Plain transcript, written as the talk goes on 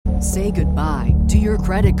Say goodbye to your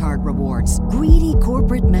credit card rewards. Greedy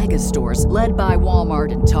corporate mega stores, led by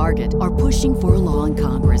Walmart and Target, are pushing for a law in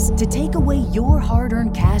Congress to take away your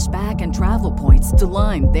hard-earned cash back and travel points to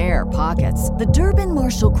line their pockets. The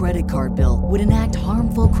Durbin-Marshall credit card bill would enact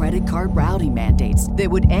harmful credit card routing mandates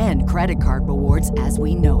that would end credit card rewards as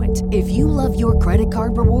we know it. If you love your credit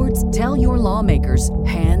card rewards, tell your lawmakers,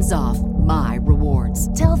 hands off my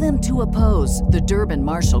rewards. Tell them to oppose the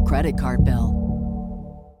Durbin-Marshall credit card bill.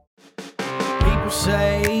 People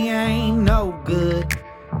say I ain't no good,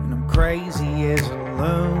 and I'm crazy as a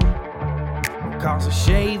loon. Cause I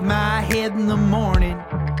shave my head in the morning,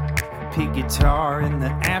 pick guitar in the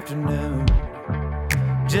afternoon.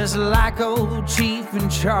 Just like old Chief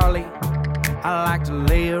and Charlie, I like to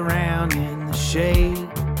lay around in the shade.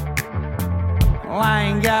 Well, I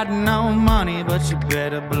ain't got no money, but you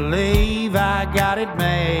better believe I got it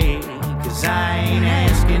made. Cause I ain't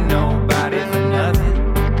asking nobody for nothing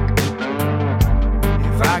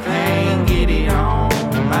if I can't get it on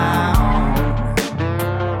my own.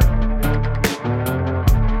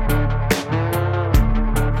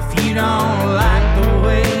 If you don't like the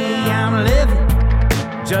way I'm living,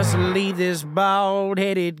 just leave this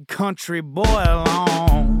bald-headed country boy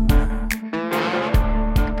alone.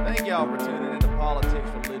 Thank y'all for tuning into Politics,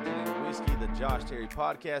 Religion, and Whiskey, the Josh Terry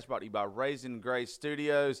podcast, brought to you by Raisin Grace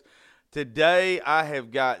Studios. Today, I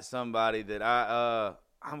have got somebody that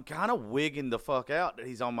I'm kind of wigging the fuck out that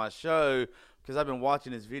he's on my show because I've been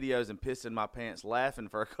watching his videos and pissing my pants laughing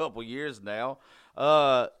for a couple years now.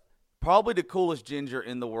 Probably the coolest ginger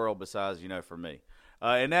in the world besides, for me.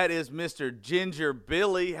 And that is Mr. Ginger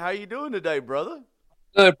Billy. How you doing today, brother?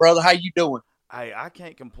 Good, brother. How you doing? Hey, I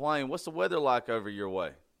can't complain. What's the weather like over your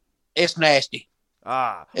way? It's nasty.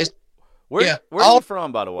 Where yeah, are you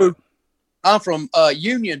from, by the way? I'm from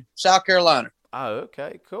Union, South Carolina. Oh,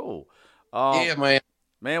 okay, cool. Yeah, man.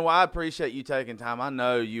 Man, well, I appreciate you taking time. I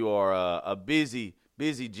know you are a busy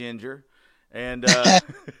ginger, and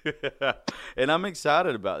and I'm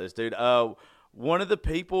excited about this, dude. One of the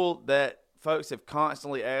people that folks have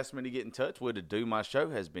constantly asked me to get in touch with to do my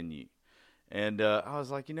show has been you. And I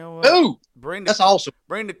was like, you know what? Ooh, that's awesome.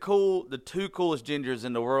 Bring the two coolest gingers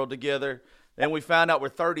in the world together. And we found out we're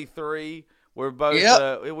 33. We're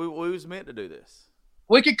both, we was meant to do this.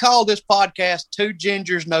 We could call this podcast Two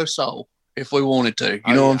Gingers, No Soul if we wanted to.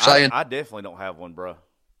 You know what I'm saying? I definitely don't have one, bro.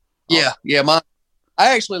 Yeah. I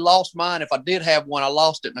actually lost mine. If I did have one, I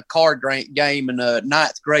lost it in a card game in a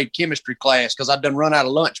 9th grade chemistry class because I'd done run out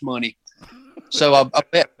of lunch money. So I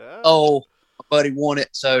bet, my buddy won it.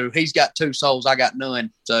 So he's got 2 souls. I got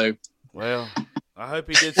none. So, well, I hope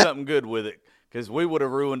he did something good with it because we would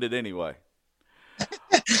have ruined it anyway.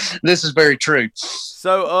 This is very true.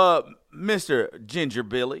 So, Mr. Ginger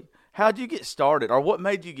Billy, how'd you get started, or what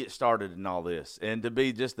made you get started in all this, and to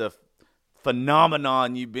be just the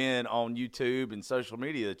phenomenon you've been on YouTube and social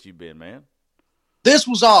media that you've been, man? This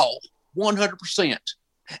was all 100%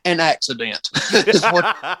 an accident.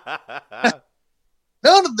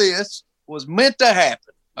 None of this was meant to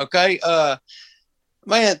happen. Okay.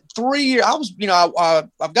 Man, 3 years,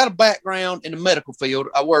 I've got a background in the medical field.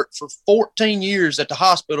 I worked for 14 years at the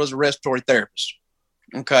hospital as a respiratory therapist.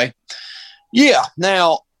 Okay. Yeah.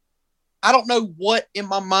 Now, I don't know what in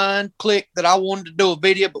my mind clicked that I wanted to do a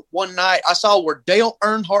video, but one night I saw where Dale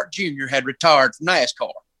Earnhardt Jr. had retired from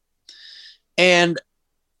NASCAR. And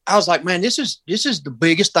I was like, man, this is the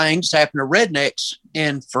biggest thing that's happened to rednecks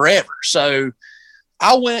in forever. So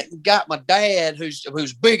I went and got my dad, who's a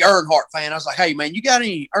big Earnhardt fan. I was like, hey, man, you got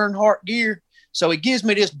any Earnhardt gear? So he gives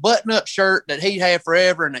me this button-up shirt that he had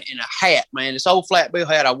forever and a hat, man. This old flat bill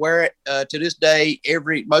hat. I wear it to this day,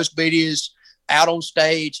 most videos out on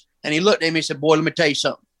stage. And he looked at me and said, boy, let me tell you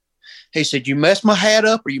something. He said, you mess my hat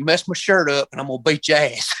up or you mess my shirt up, and I'm going to beat your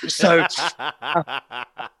ass. So I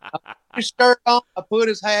put his shirt on, I put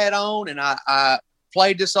his hat on, and I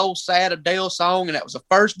played this old Sad Adele song, and that was the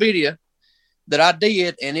first video that I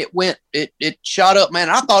did, and it shot up,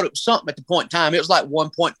 man. I thought it was something at the point in time. It was like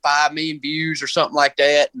 1.5 million views or something like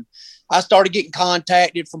that. And I started getting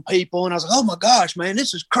contacted from people, and I was like, oh my gosh, man,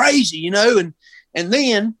 this is crazy, And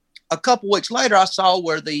then a couple weeks later, I saw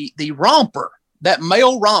where the romper, that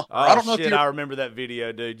male romper. Oh, I don't know if I remember that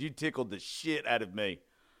video, dude. You tickled the shit out of me.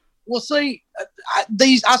 Well, see,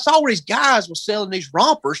 I saw where these guys were selling these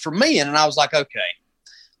rompers for men, and I was like, okay,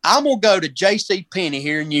 I'm going to go to J.C. Penney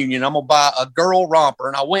here in Union. I'm going to buy a girl romper.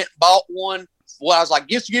 And I went and bought one. Well, I was like,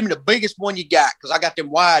 just give me the biggest one you got because I got them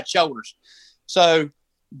wide shoulders. So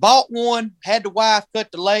bought one, had the wife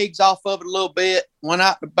cut the legs off of it a little bit, went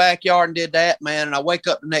out in the backyard and did that, man. And I wake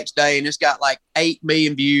up the next day and it's got like 8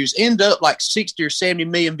 million views, ended up like 60 or 70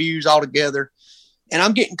 million views altogether. And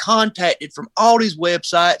I'm getting contacted from all these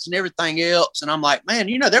websites and everything else. And I'm like, man,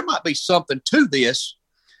 there might be something to this.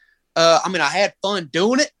 I had fun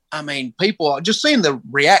doing it. People, just seeing the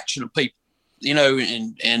reaction of people,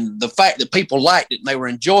 and the fact that people liked it and they were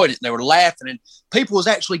enjoying it and they were laughing and people was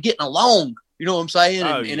actually getting along, you know what I'm saying?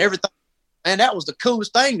 And everything. And that was the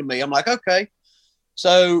coolest thing to me. I'm like, okay.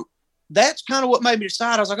 So that's kind of what made me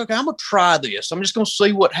decide. I was like, okay, I'm going to try this. I'm just going to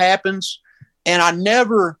see what happens. And I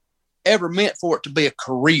never ever meant for it to be a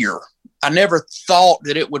career. I never thought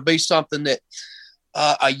that it would be something that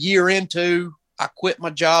a year into, I quit my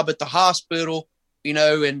job at the hospital,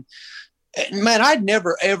 and man, I'd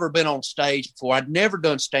never, ever been on stage before. I'd never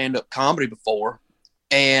done stand-up comedy before.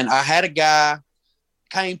 And I had a guy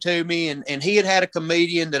came to me and he had a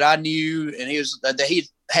comedian that I knew and that he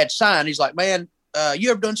had signed. He's like, man,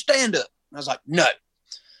 you ever done stand-up? I was like, no.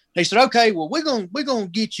 He said, okay, well, we're gonna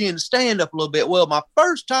get you in stand-up a little bit. Well, my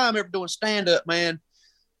first time ever doing stand-up, man,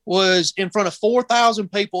 was in front of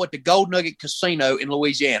 4,000 people at the Gold Nugget Casino in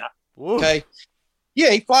Louisiana. Whoa. Okay. Yeah,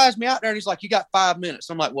 he flies me out there and he's like, you got 5 minutes.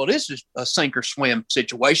 I'm like, well, this is a sink or swim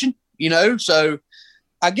situation, So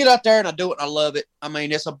I get out there and I do it and I love it.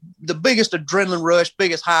 It's the biggest adrenaline rush,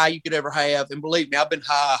 biggest high you could ever have. And believe me, I've been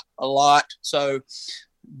high a lot. So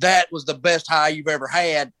that was the best high you've ever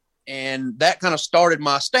had. And that kind of started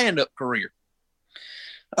my stand-up career.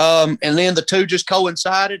 And then the two just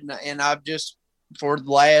coincided. And I've just, for the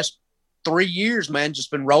last 3 years, man,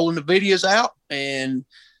 just been rolling the videos out and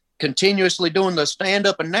continuously doing the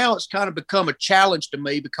stand-up. And now it's kind of become a challenge to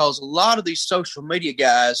me because a lot of these social media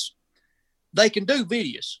guys, they can do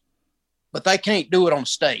videos, but they can't do it on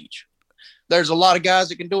stage. There's a lot of guys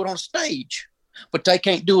that can do it on stage, but they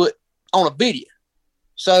can't do it on a video.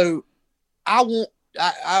 So I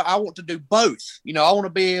want to do both. I want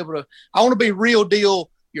to be real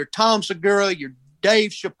deal. Your Tom Segura, your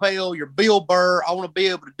Dave Chappelle, your Bill Burr. I want to be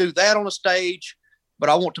able to do that on a stage, but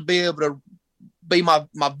I want to be able to be my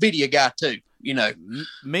video guy too.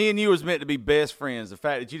 Me and you was meant to be best friends. The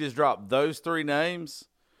fact that you just dropped those three names,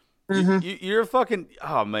 you're fucking,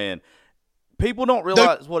 oh man. People don't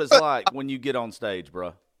realize what it's like when you get on stage,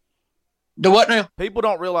 bro. Do what now? People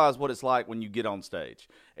don't realize what it's like when you get on stage.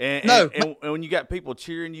 And when you got people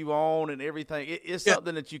cheering you on and everything, it's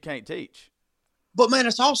something that you can't teach. But, man,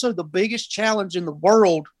 it's also the biggest challenge in the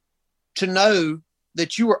world to know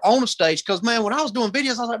that you were on a stage. Because, man, when I was doing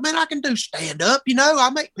videos, I was like, man, I can do stand-up. I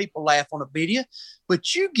make people laugh on a video.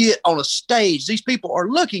 But you get on a stage, these people are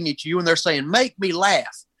looking at you and they're saying, make me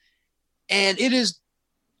laugh. And it's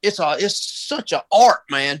such an art,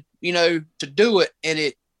 man, to do it. And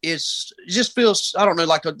it just feels, I don't know,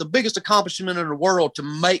 like the biggest accomplishment in the world to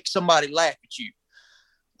make somebody laugh at you.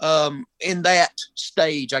 In that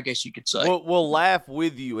stage, I guess you could say. We'll laugh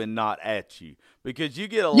with you and not at you, because you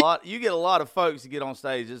get a lot of folks that get on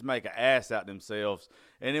stage just make an ass out themselves,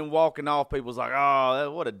 and then walking off, people's like,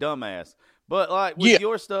 oh, what a dumbass. But like with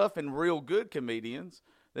your stuff and real good comedians,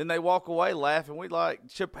 then they walk away laughing. We like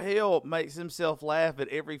Chappelle makes himself laugh at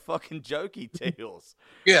every fucking joke he tells.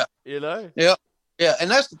 Yeah. Yeah. Yeah. And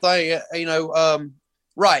that's the thing,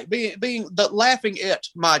 right. Being laughing at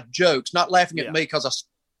my jokes, not laughing at me because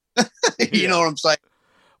you know what I'm saying?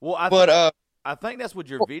 Well, I think that's with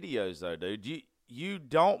your videos though, dude. You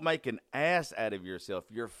don't make an ass out of yourself.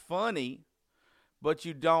 You're funny, but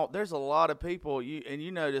you don't. There's a lot of people, and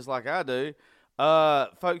you know this like I do,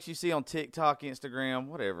 folks you see on TikTok, Instagram,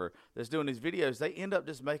 whatever, that's doing these videos, they end up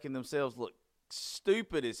just making themselves look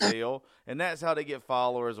stupid as hell, and that's how they get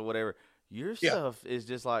followers or whatever. Your stuff is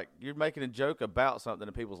just like you're making a joke about something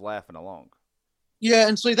and people's laughing along. Yeah,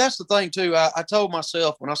 and see, that's the thing, too. I told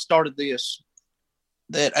myself when I started this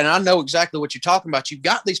and I know exactly what you're talking about. You've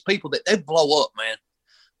got these people that they blow up, man.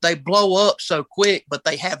 They blow up so quick, but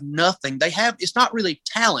they have nothing. It's not really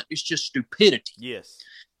talent. It's just stupidity. Yes.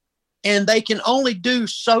 And they can only do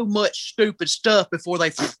so much stupid stuff before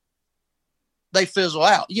they fizzle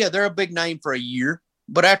out. Yeah, they're a big name for a year,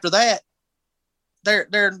 but after that,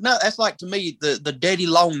 they're not. That's like, to me, the Daddy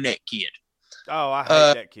Long Neck kid. Oh, I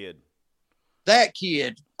hate that kid. That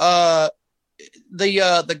kid, the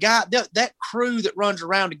guy, that crew that runs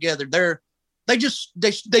around together, they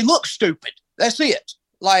look stupid. That's it.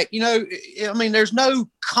 Like, there's no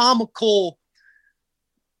comical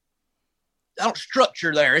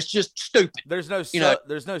structure there. It's just stupid. There's no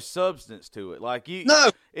substance to it. Like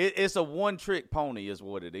it's a one trick pony is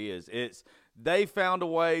what it is. They found a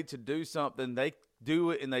way to do something. They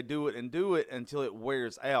do it and they do it and do it until it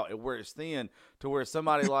wears out. It wears thin to where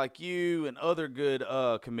somebody like you and other good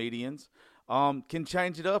comedians can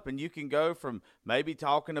change it up, and you can go from maybe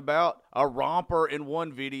talking about a romper in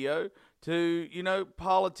one video to,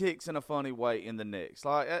 politics in a funny way in the next.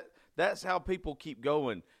 Like that's how people keep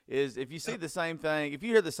going. Is if you see the same thing, if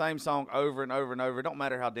you hear the same song over and over and over, it don't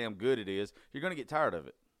matter how damn good it is, you're going to get tired of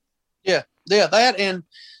it. Yeah, that. And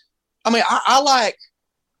I mean, I like,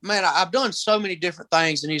 man, I've done so many different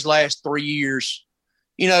things in these last 3 years.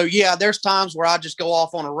 There's times where I just go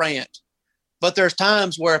off on a rant, but there's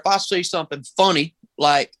times where if I see something funny,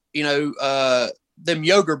 like, them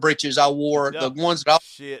yoga breeches I wore, the ones that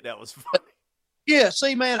that was funny. Yeah.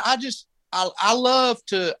 See, man, I love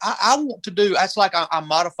to, I want to do, that's like I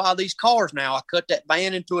modify these cars now. I cut that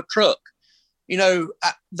van into a truck.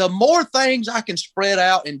 The more things I can spread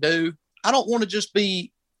out and do, I don't want to just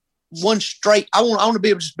be one straight. I want to be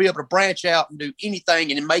able to branch out and do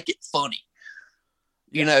anything and then make it funny.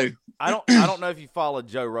 I don't know if you follow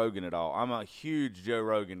Joe Rogan at all. I'm a huge Joe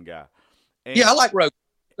Rogan guy. And, I like Rogan.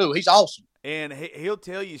 Ooh, he's awesome. And he'll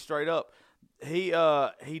tell you straight up. He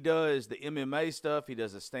does the MMA stuff. He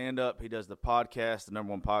does the stand-up. He does the podcast, the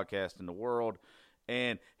number one podcast in the world.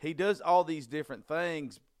 And he does all these different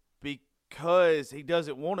things because he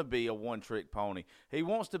doesn't want to be a one-trick pony. He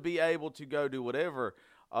wants to be able to go do whatever.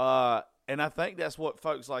 And I think that's what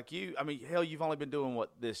folks like you, I mean, hell, you've only been doing,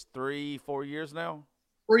 this 3-4 years now?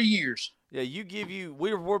 3 years. Yeah,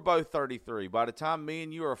 we're both 33. By the time me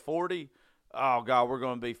and you are 40, oh, God, we're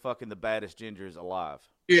going to be fucking the baddest gingers alive.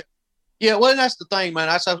 Yeah. Yeah, well, that's the thing, man.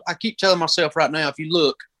 I keep telling myself right now, if you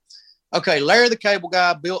look, okay, Larry the Cable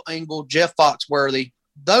Guy, Bill Engvall, Jeff Foxworthy,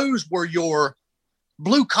 those were your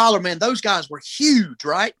blue collar, man. Those guys were huge,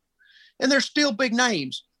 right? And they're still big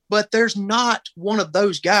names, but there's not one of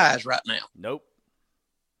those guys right now. Nope.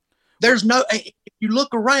 There's no, if you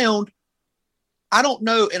look around, I don't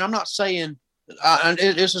know, and I'm not saying,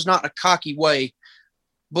 this is not in a cocky way,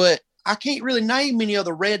 but I can't really name many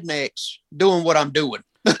other rednecks doing what I'm doing.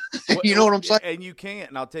 You know what I'm saying? And you can't,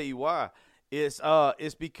 and I'll tell you why. It's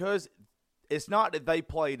because it's not that they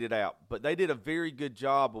played it out, but they did a very good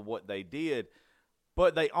job of what they did,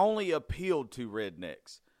 but they only appealed to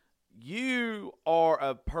rednecks. You are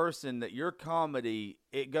a person that your comedy,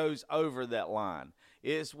 it goes over that line.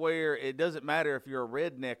 It's where it doesn't matter if you're a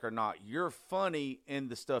redneck or not. You're funny in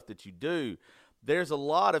the stuff that you do. There's a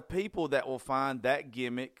lot of people that will find that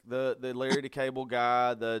gimmick, the Larry the Cable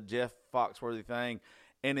Guy, the Jeff Foxworthy thing,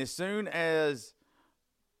 and as soon as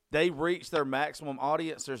they reach their maximum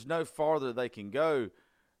audience, there's no farther they can go.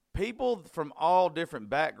 People from all different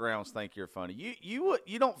backgrounds think you're funny.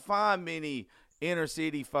 You don't find many inner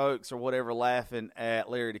city folks or whatever laughing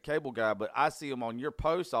at Larry the Cable Guy, but I see them on your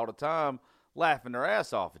posts all the time laughing their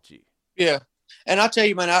ass off at you. Yeah. And I tell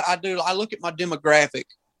you, man, I look at my demographic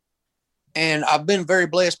and I've been very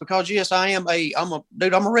blessed because yes, I'm a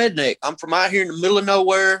redneck. I'm from out here in the middle of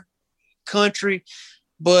nowhere country,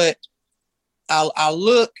 but I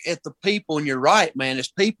look at the people and you're right, man.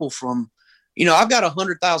 It's people from, I've got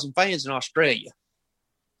 100,000 fans in Australia.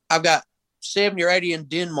 I've got 70 or 80 in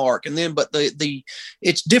Denmark. And then, but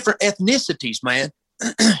it's different ethnicities, man.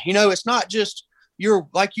 It's not just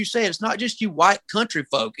like you said, it's not just you white country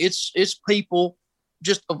folk. It's people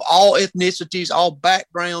just of all ethnicities, all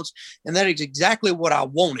backgrounds. And that is exactly what I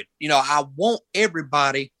wanted. I want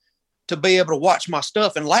everybody to be able to watch my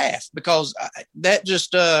stuff and laugh because that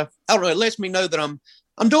just, I don't know, it lets me know that I'm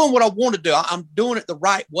doing what I want to do. I'm doing it the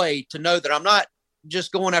right way to know that I'm not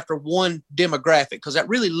just going after one demographic because that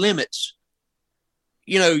really limits,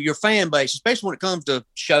 your fan base, especially when it comes to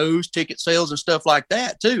shows, ticket sales and stuff like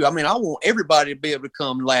that too. I mean, I want everybody to be able to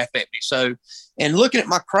come and laugh at me. So, and looking at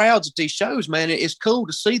my crowds at these shows, man, it's cool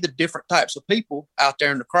to see the different types of people out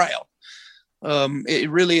there in the crowd. It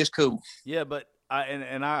really is cool. Yeah, but I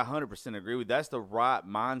 100% agree with you. That's the right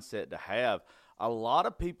mindset to have. A lot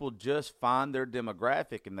of people just find their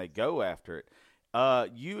demographic and they go after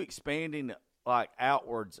it. You expanding like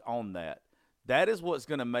outwards on that is what's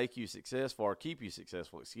going to make you successful or keep you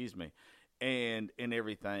successful, and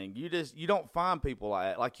everything. You don't find people like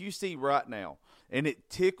that. Like you see right now, and it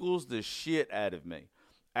tickles the shit out of me.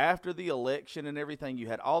 After the election and everything, you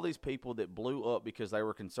had all these people that blew up because they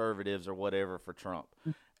were conservatives or whatever for Trump.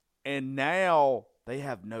 And now they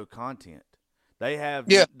have no content. They have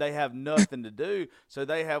nothing to do. So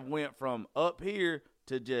they have went from up here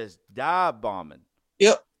to just dive bombing.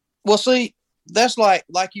 Yep. Well, see, that's like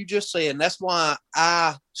you just said, and that's why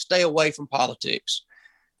I stay away from politics.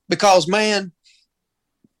 Because, man,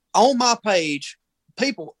 on my page,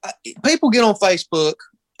 people get on Facebook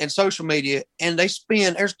and social media, and they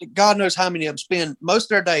spend, God knows how many of them spend most of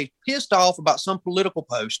their day pissed off about some political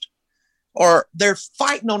post, or they're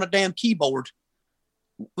fighting on a damn keyboard,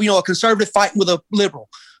 a conservative fighting with a liberal.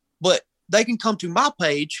 But they can come to my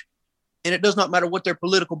page and it does not matter what their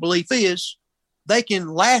political belief is, they can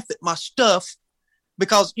laugh at my stuff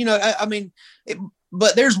because, you know, I mean,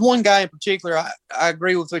 but there's one guy in particular. I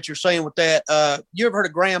agree with what you're saying with that. You ever heard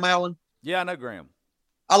of Graham Allen? Yeah, I know Graham.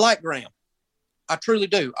 I like Graham. I truly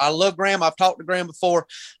do. I love Graham. I've talked to Graham before,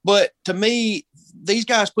 but to me, these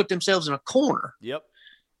guys put themselves in a corner. Yep.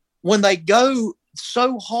 When they go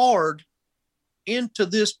so hard into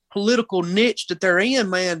this political niche that they're in,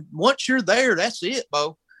 man, once you're there, that's it,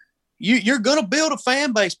 Bo. You're going to build a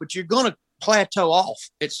fan base, but you're going to plateau off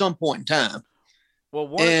at some point in time. Well,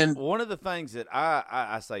 one of the things that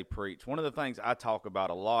I say preach, one of the things I talk about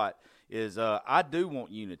a lot is I do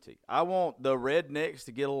want unity. I want the rednecks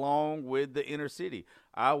to get along with the inner city.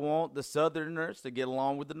 I want the Southerners to get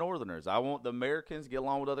along with the Northerners. I want the Americans to get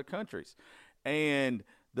along with other countries. And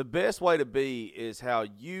the best way to be is how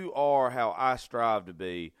you are, how I strive to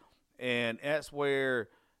be. And that's where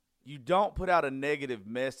you don't put out a negative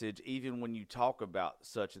message even when you talk about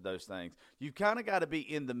such of those things. You kind of got to be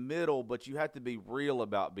in the middle, but you have to be real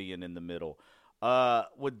about being in the middle.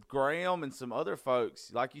 With Graham and some other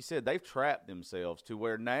folks, like you said, they've trapped themselves to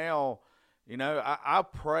where now, you know, I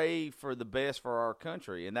pray for the best for our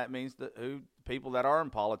country, and that means that people that are in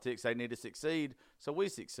politics, they need to succeed, so we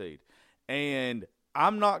succeed. And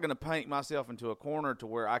I'm not going to paint myself into a corner to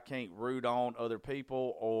where I can't root on other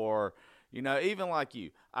people or, you know, even like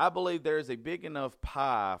you. I believe there's a big enough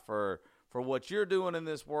pie for what you're doing in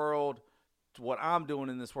this world to what I'm doing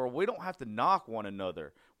in this world. We don't have to knock one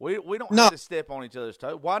another. We don't have to step on each other's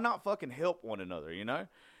toes. Why not fucking help one another, you know?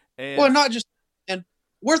 And, well, not just – and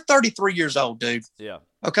we're 33 years old, dude. Yeah.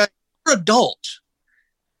 Okay? We're adults.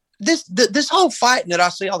 This whole fighting that I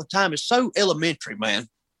see all the time is so elementary, man.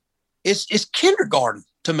 It's kindergarten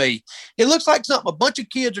to me. It looks like something a bunch of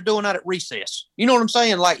kids are doing out at recess. You know what I'm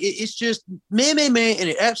saying? Like, it's just man, and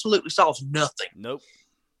it absolutely solves nothing. Nope.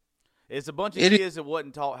 It's a bunch of kids that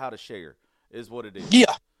wasn't taught how to share is what it is.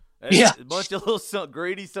 Yeah. It's a bunch of little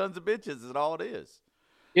greedy sons of bitches is all it is.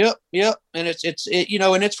 Yep. And it's you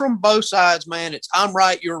know, and it's from both sides, man. It's I'm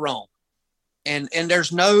right, you're wrong. And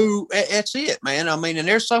there's no, that's it, man. I mean, and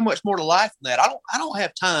there's so much more to life than that. I don't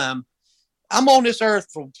have time. I'm on this earth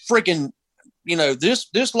for freaking, you know,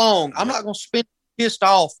 this long. I'm not going to spend pissed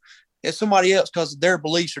off at somebody else because their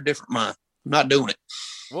beliefs are different than mine. I'm not doing it.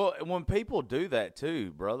 Well, when people do that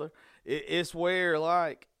too, brother, it's where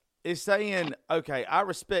like it's saying, okay, I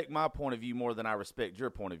respect my point of view more than I respect your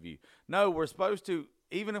point of view. No, we're supposed to,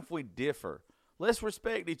 even if we differ, let's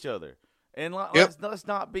respect each other. And let's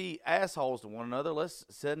not be assholes to one another. Let's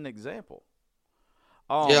set an example.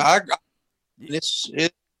 It's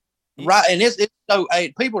right, and it's so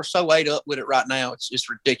people are so ate up with it right now. It's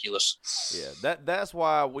ridiculous. Yeah, that's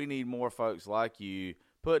why we need more folks like you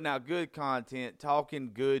putting out good content,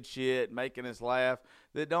 talking good shit, making us laugh.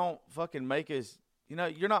 That don't fucking make us. You know,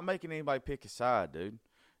 you're not making anybody pick a side, dude.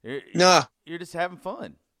 You're just having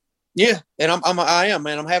fun. Yeah, and I am,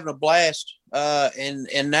 man. I'm having a blast.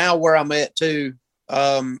 And now where I'm at too,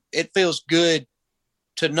 it feels good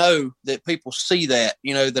to know that people see that,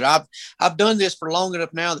 you know, that I've done this for long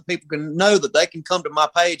enough now that people can know that they can come to my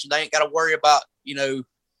page and they ain't got to worry about, you know,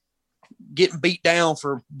 getting beat down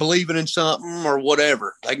for believing in something or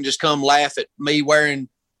whatever. They can just come laugh at me wearing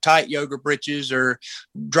tight yoga breeches or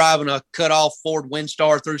driving a cut off Ford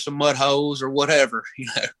Windstar through some mud holes or whatever, you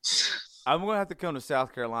know. I'm going to have to come to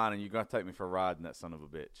South Carolina and you're going to take me for a ride in that son of a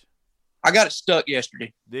bitch. I got it stuck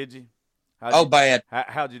yesterday. Did you? Bad.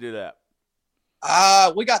 How'd you do that?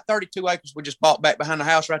 We got 32 acres we just bought back behind the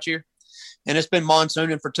house right here. And it's been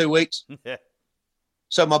monsooning for 2 weeks.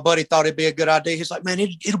 So my buddy thought it'd be a good idea. He's like, man,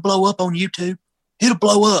 it'll blow up on YouTube. It'll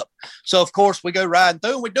blow up. So, of course, we go riding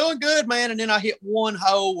through and we're doing good, man. And then I hit one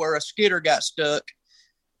hole where a skidder got stuck.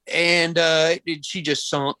 And she just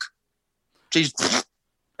sunk.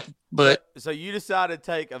 So you decided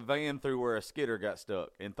to take a van through where a skidder got stuck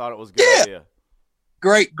and thought it was a good idea.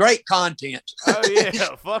 Great content. Oh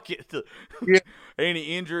yeah, fuck it. Yeah.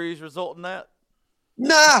 Any injuries result in that?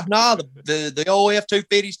 Nah. The old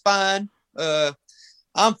F-250's fine.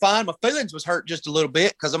 I'm fine. My feelings was hurt just a little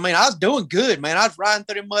bit because I mean I was doing good, man. I was riding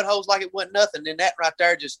through the mud holes like it wasn't nothing. And that right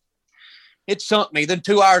there it sunk me. Then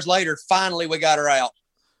 2 hours later, finally we got her out.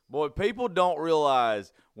 Boy, people don't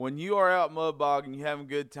realize when you are out mud bogging, you having a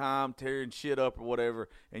good time, tearing shit up or whatever,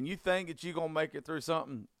 and you think that you're going to make it through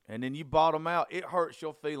something, and then you bottom out, it hurts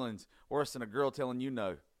your feelings worse than a girl telling you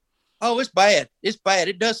no. Oh, it's bad. It's bad.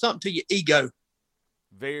 It does something to your ego.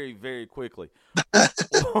 Very, very quickly.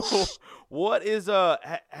 What is,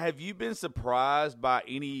 have you been surprised by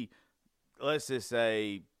any, let's just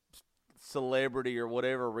say, celebrity or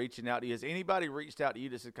whatever reaching out to you? Has anybody reached out to you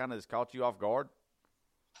that kind of has caught you off guard?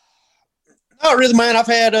 Not really, man. I've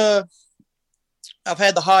had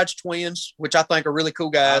the Hodge twins, which I think are really cool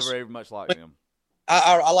guys. I very much like them.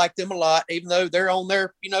 I like them a lot, even though they're on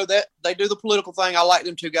their, that they do the political thing. I like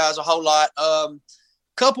them two guys a whole lot.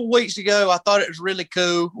 Couple weeks ago, I thought it was really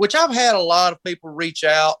cool, which I've had a lot of people reach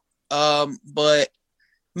out. But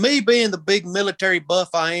me being the big military buff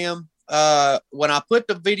I am, when I put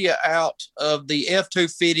the video out of the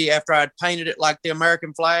F-250 after I'd painted it like the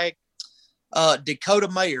American flag, Dakota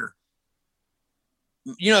Mayer,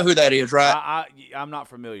 you know who that is, right? I'm not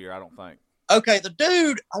familiar, I don't think. Okay, the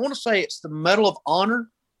dude, I want to say it's the Medal of Honor,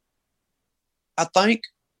 I think.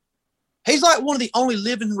 He's like one of the only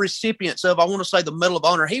living recipients of, I want to say, the Medal of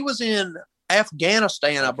Honor. He was in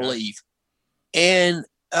Afghanistan, I believe. And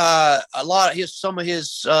some of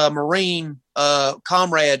his Marine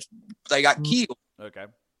comrades, they got killed. Okay.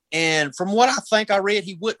 And from what I think I read,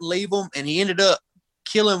 he wouldn't leave them, and he ended up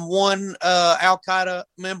killing one Al-Qaeda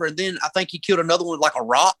member, and then I think he killed another one with like a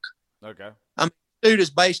rock. Okay. I mean, dude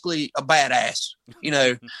is basically a badass,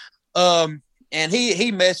 and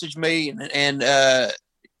he messaged me and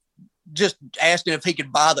just asking if he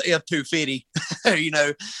could buy the F-250,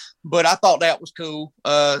 but I thought that was cool.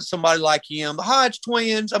 Somebody like him, the Hodge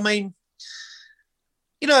twins. I mean,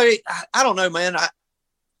 I don't know, man.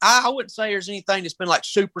 I wouldn't say there's anything that's been like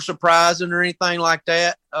super surprising or anything like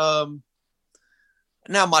that.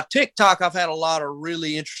 Now my TikTok, I've had a lot of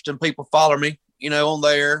really interesting people follow me, on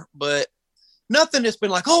there, but nothing that's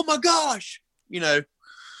been like, oh my gosh, Do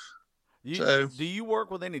you work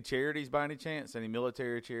with any charities by any chance? Any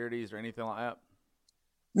military charities or anything like that?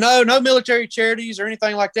 No military charities or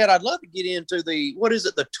anything like that. I'd love to get into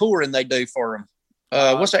the touring they do for them.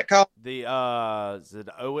 What's that called? The is it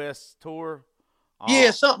the OS tour?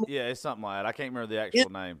 Yeah, something. Yeah, it's something like that. I can't remember the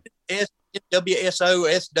actual name. WSO,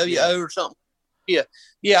 SWO or something. Yeah.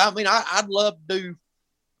 I mean, I'd love to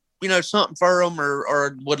do, something for them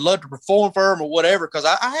or would love to perform for them or whatever. Cause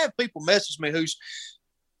I have people message me who's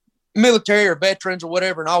military or veterans or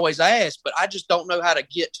whatever and always ask, but I just don't know how to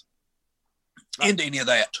get into any of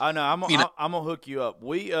that. I know. I'm gonna hook you up.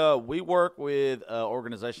 We work with an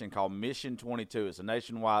organization called Mission 22. It's a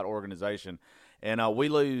nationwide organization, and we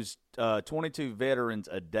lose 22 veterans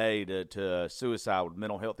a day to suicide with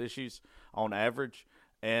mental health issues on average.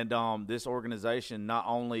 And this organization not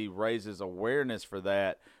only raises awareness for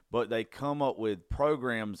that, but they come up with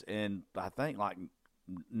programs, and I think like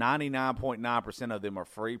 99.9% of them are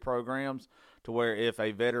free programs, to where if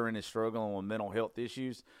a veteran is struggling with mental health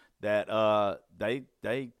issues, that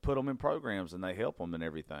they put them in programs and they help them and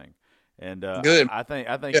everything. And good. I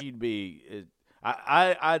think you'd be.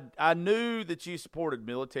 I knew that you supported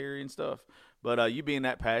military and stuff, but you being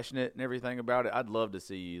that passionate and everything about it, I'd love to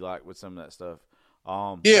see you like with some of that stuff.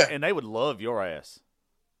 Yeah, and they would love your ass.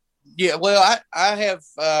 Yeah, well, I have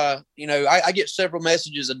I get several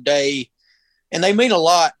messages a day, and they mean a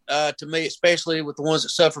lot to me, especially with the ones that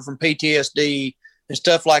suffer from PTSD and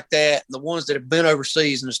stuff like that, and the ones that have been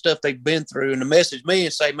overseas and the stuff they've been through, and to message me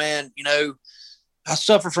and say, man, I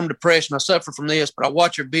suffer from depression, I suffer from this, but I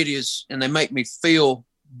watch your videos and they make me feel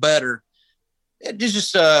better. It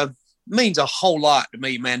just means a whole lot to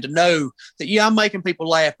me, man, to know that, I'm making people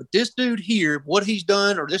laugh, but this dude here, what he's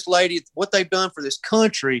done, or this lady, what they've done for this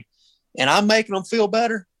country, and I'm making them feel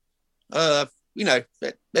better, that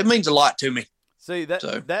means a lot to me. See,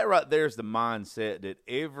 that right there is the mindset that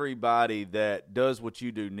everybody that does what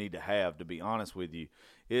you do need to have, to be honest with you,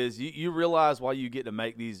 is you realize why you get to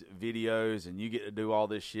make these videos and you get to do all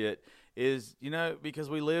this shit is, because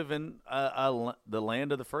we live in the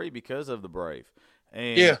land of the free because of the brave.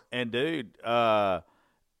 And dude, I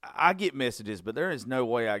get messages, but there is no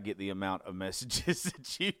way I get the amount of messages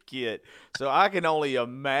that you get. So I can only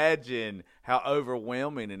imagine how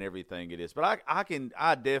overwhelming and everything it is. But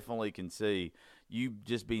I definitely can see you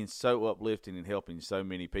just being so uplifting and helping so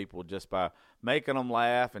many people just by making them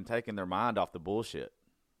laugh and taking their mind off the bullshit.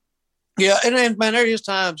 Yeah, and man, there is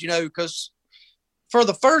times, because for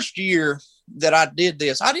the first year that I did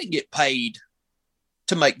this, I didn't get paid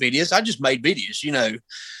to make videos. I just made videos,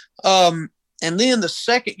 and then the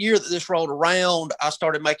second year that this rolled around, I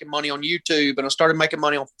started making money on YouTube and I started making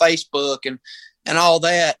money on Facebook and all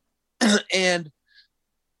that. And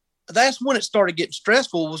that's when it started getting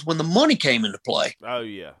stressful, was when the money came into play. Oh,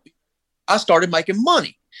 yeah. I started making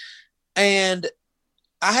money. And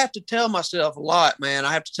I have to tell myself a lot, man.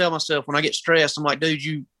 I have to tell myself when I get stressed, I'm like, dude,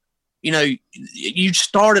 you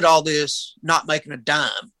started all this not making a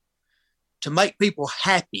dime to make people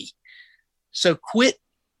happy. So quit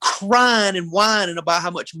crying and whining about how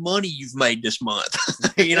much money you've made this month.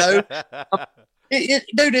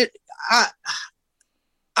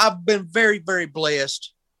 I've been very, very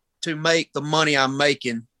blessed to make the money I'm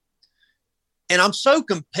making. And I'm so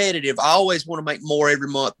competitive. I always want to make more every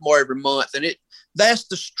month. And that's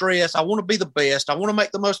the stress. I want to be the best. I want to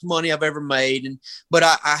make the most money I've ever made. But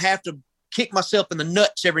I have to kick myself in the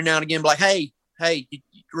nuts every now and again, like, hey,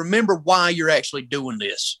 remember why you're actually doing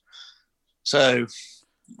this. So,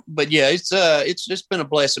 but yeah, it's just been a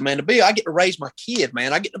blessing, man. I get to raise my kid,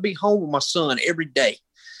 man. I get to be home with my son every day.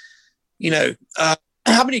 You know,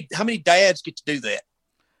 how many dads get to do that?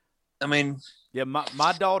 I mean, yeah,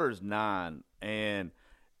 my daughter's 9, and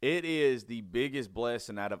it is the biggest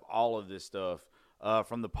blessing out of all of this stuff,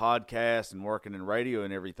 from the podcast and working in radio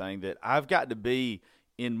and everything, that I've got to be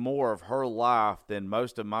in more of her life than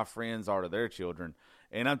most of my friends are to their children.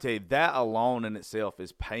 And I'm telling you, that alone in itself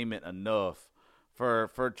is payment enough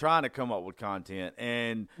for trying to come up with content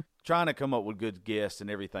and trying to come up with good guests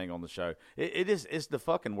and everything on the show. It's the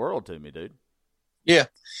fucking world to me, dude. Yeah,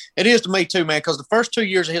 it is to me too, man, because the first 2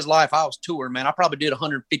 years of his life, I was touring, man. I probably did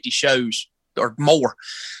 150 shows or more.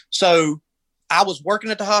 So I was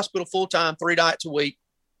working at the hospital full-time 3 nights a week,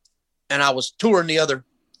 and I was touring the other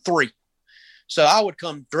 3. So I would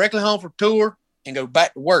come directly home from tour and go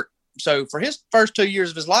back to work. So for his first 2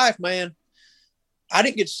 years of his life, man, I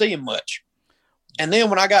didn't get to see him much. And then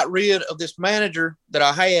when I got rid of this manager that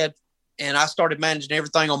I had and I started managing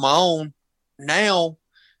everything on my own, now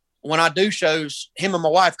when I do shows, him and my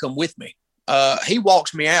wife come with me. He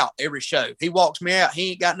walks me out every show. He walks me out.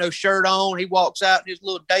 He ain't got no shirt on. He walks out in his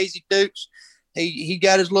little Daisy Dukes. He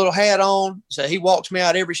got his little hat on. So he walks me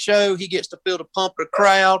out every show. He gets to feel the pump of the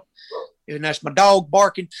crowd. And that's my dog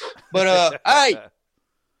barking. But, hey.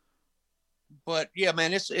 But, yeah,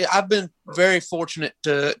 man, I've been very fortunate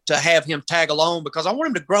to have him tag along, because I want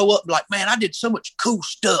him to grow up like, man, I did so much cool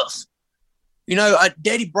stuff. You know,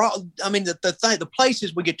 Daddy brought, the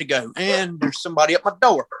places we get to go. And there's somebody at my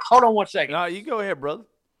door. Hold on one second. No, you go ahead, brother.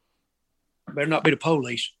 Better not be the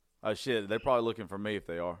police. Oh, shit. They're probably looking for me if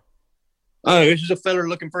they are. Oh, this is a fella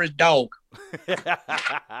looking for his dog.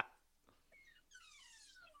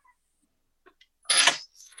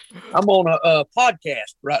 I'm on a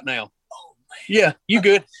podcast right now. Oh, man. Yeah, you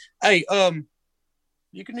good. Hey,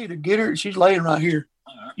 you can either get her. She's laying right here.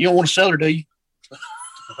 You don't want to sell her, do you?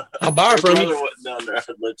 I'll buy her from you. Down there, I'd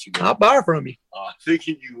let you go. I'll buy her from you. Oh, I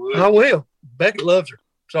figured you would. I will. Beckett loves her.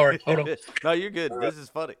 Sorry, hold on. No, you're good. This is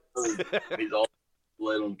funny. He's all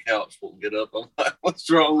laid on the couch, won't get up. I'm like, what's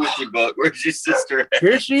wrong with you, Buck? Where's your sister at?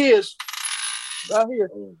 Here she is. Right here.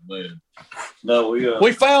 Oh, man. No,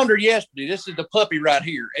 we found her yesterday. This is the puppy right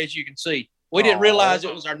here, as you can see. We didn't realize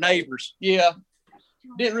it was our neighbors. Yeah.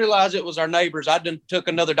 Didn't realize it was our neighbors. I done took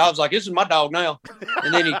another dog. I was like, this is my dog now.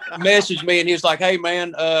 And then he messaged me and he was like, hey,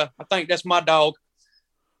 man, I think that's my dog.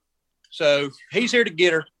 So he's here to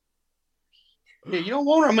get her. Yeah, you don't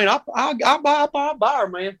want her. I mean, I'll buy her,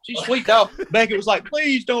 man. She's a sweet dog. Becky was like,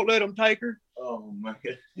 please don't let him take her. Oh, man.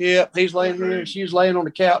 Yeah, he's laying here. She was laying on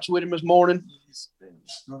the couch with him this morning.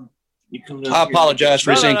 I apologize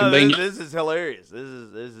for his inconvenience. This is hilarious. This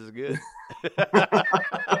is good.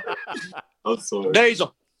 I'm sorry.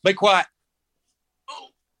 Diesel, be quiet.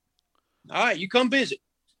 All right, you come visit.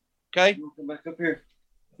 Okay? You come back up here.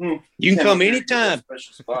 You can come anytime.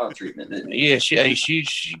 Special spa treatment, didn't Yeah,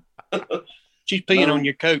 she's peeing on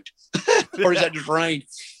your coat. Or is that just rain?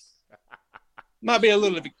 Might be a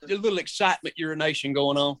little excitement urination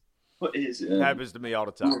going on. What is it? It happens to me all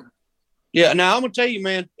the time. Yeah, now I'm gonna tell you,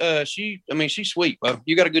 man. She's sweet, bro.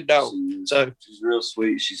 You got a good dog. She's real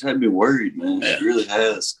sweet. She's had me worried, man. She really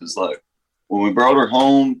has. Because like when we brought her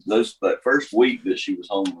home, that first week that she was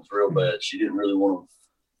home was real bad. She didn't really want to.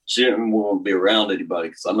 She didn't want to be around anybody,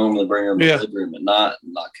 because I normally bring her in the bedroom at night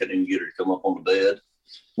and I couldn't get her to come up on the bed.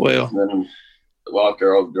 Well, and then walked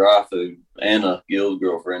her over dry food. Anna, Gil's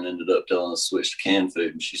girlfriend, ended up telling us to switch to canned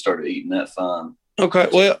food, and she started eating that fine. Okay,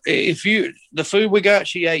 well, the food we got,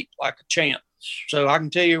 she ate like a champ. So I can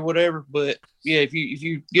tell you whatever, but yeah, if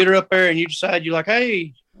you get her up there and you decide you're like,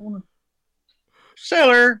 hey, I want to sell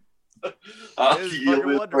her. I'll give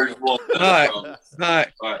you the first one. All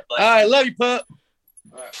right. Love you, pup.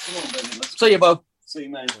 All right, come on, baby. Let's see you, Bo. See you,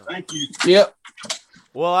 man. Thank you. Yep.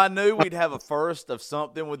 Well, I knew we'd have a first of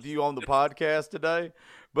something with you on the podcast today,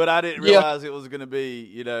 but I didn't realize it was going to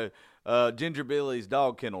be, Ginger Billy's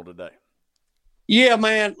dog kennel today. Yeah,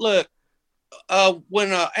 man. Look,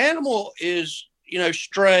 when an animal is,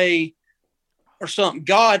 stray or something,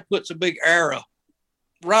 God puts a big arrow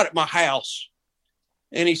right at my house.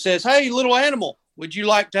 And he says, hey, little animal, would you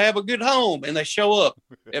like to have a good home? And they show up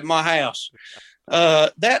at my house.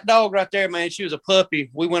 That dog right there, man, she was a puppy.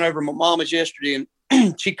 We went over to my mama's yesterday,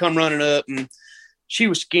 and she come running up, and she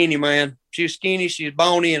was skinny, man. She was skinny, she was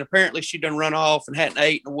bony, and apparently she done run off and hadn't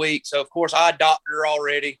ate in a week. So, of course, I adopted her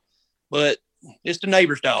already, but it's the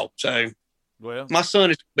neighbor's dog. So, well, my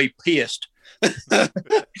son is going to be pissed.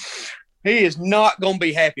 He is not going to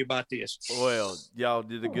be happy about this. Well, y'all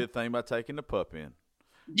did a good thing by taking the pup in.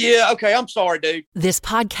 Yeah, okay, I'm sorry, dude. This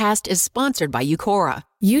podcast is sponsored by Eucora.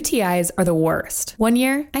 UTIs are the worst. One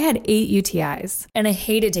year, I had 8 UTIs, and I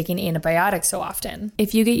hated taking antibiotics so often.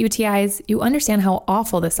 If you get UTIs, you understand how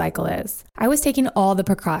awful the cycle is. I was taking all the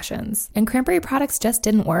precautions, and Cranberry products just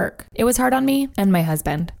didn't work. It was hard on me and my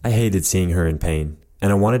husband. I hated seeing her in pain,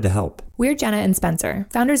 and I wanted to help. We're Jenna and Spencer,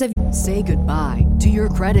 founders of Say goodbye to your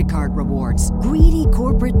credit card rewards. Greedy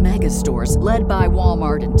corporate mega stores, led by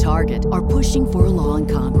Walmart and Target, are pushing for a law in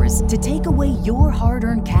Congress to take away your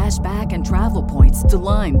hard-earned cash back and travel points to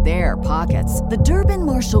line their pockets. The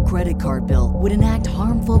Durbin-Marshall credit card bill would enact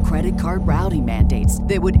harmful credit card routing mandates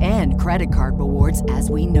that would end credit card rewards as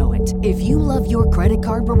we know it. If you love your credit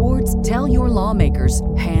card rewards, tell your lawmakers,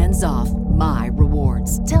 hands off my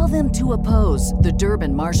rewards. Tell them to oppose the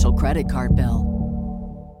Durbin-Marshall credit card bill.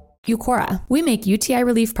 Eucora. We make UTI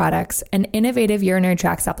relief products and innovative urinary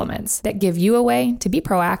tract supplements that give you a way to be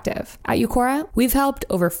proactive. At Eucora, we've helped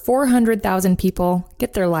over 400,000 people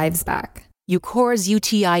get their lives back. Eucora's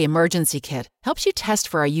UTI Emergency Kit helps you test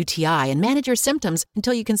for a UTI and manage your symptoms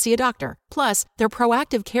until you can see a doctor. Plus, their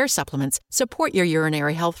proactive care supplements support your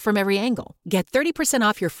urinary health from every angle. Get 30%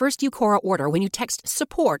 off your first Eucora order when you text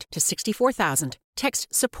SUPPORT to 64,000.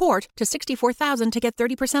 Text SUPPORT to 64,000 to get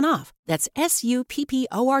 30% off. That's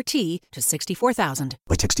SUPPORT to 64,000.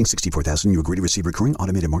 By texting 64,000, you agree to receive recurring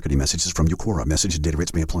automated marketing messages from Eucora. Message and data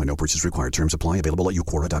rates may apply. No purchase required. Terms apply. Available at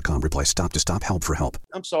Eucora.com. Reply STOP to stop. Help for help.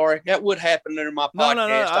 I'm sorry. That would happen under my podcast.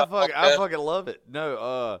 No. I fucking love it.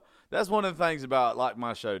 No, that's one of the things about like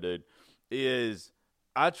my show, dude, is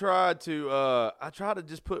I try to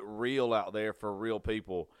just put real out there for real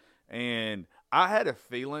people. And I had a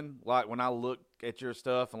feeling like when I looked at your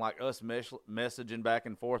stuff and like us messaging back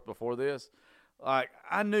and forth before this, like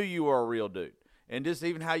I knew you were a real dude. And just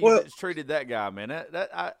even how you treated that guy, man,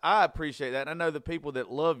 I appreciate that. And I know the people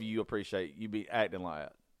that love you appreciate you be acting like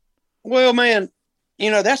that. Well, man,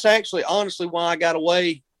 that's actually honestly why I got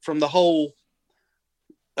away from the whole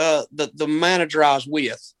the manager I was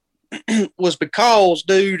with was because,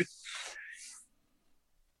 dude,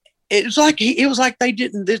 it was like they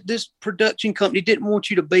didn't, this production company didn't want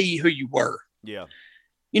you to be who you were. Yeah.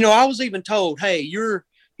 I was even told, hey, you're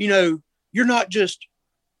not just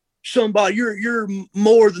somebody, you're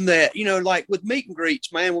more than that. Like with meet and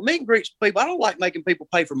greets, man, with meet and greets people, I don't like making people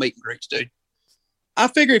pay for meet and greets, dude. I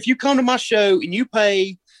figure if you come to my show and you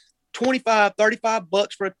pay $25,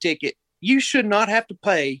 $35 for a ticket, you should not have to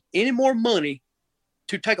pay any more money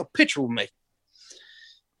to take a picture with me.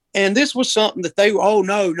 And this was something that they were, oh,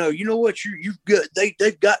 no, you know what? You've got,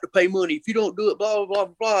 they've got to pay money. If you don't do it, blah, blah,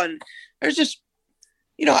 blah, blah. And there's just,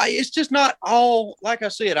 it's just not all, like I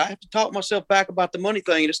said, I have to talk myself back about the money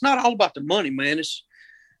thing. It's not all about the money, man. It's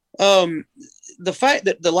the fact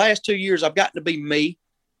that the last 2 years I've gotten to be me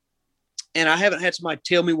and I haven't had somebody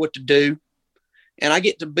tell me what to do. And I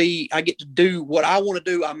get to do what I want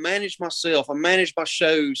to do. I manage myself. I manage my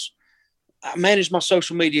shows. I manage my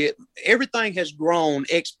social media. Everything has grown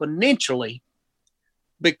exponentially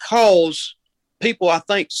because people, I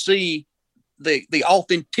think, see the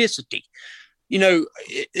authenticity.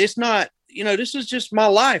 It's not, this is just my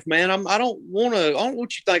life, man. I don't want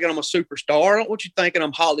you thinking I'm a superstar. I don't want you thinking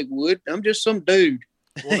I'm Hollywood. I'm just some dude.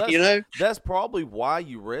 Well, that's probably why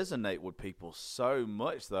you resonate with people so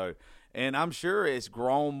much, though. And I'm sure it's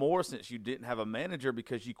grown more since you didn't have a manager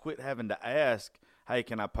because you quit having to ask, hey,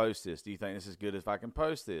 can I post this? Do you think this is good if I can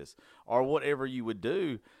post this? Or whatever you would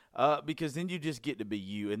do, because then you just get to be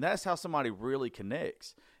you. And that's how somebody really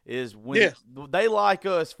connects, is when they like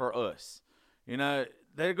us for us.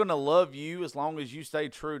 They're going to love you as long as you stay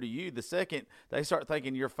true to you. The second they start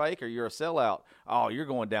thinking you're fake or you're a sellout, oh, you're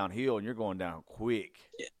going downhill and you're going down quick.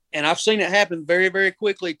 And I've seen it happen very, very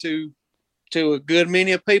quickly to a good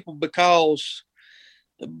many of people because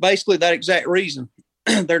basically that exact reason.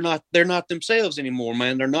 They're not themselves anymore,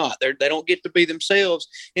 man. They're not. They don't get to be themselves.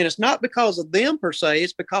 And it's not because of them per se.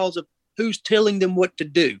 It's because of who's telling them what to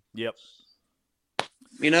do. Yep.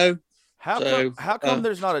 How come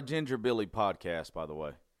there's not a Ginger Billy podcast, by the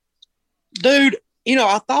way? Dude,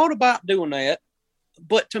 I thought about doing that,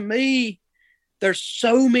 but to me, there's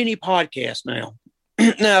so many podcasts now.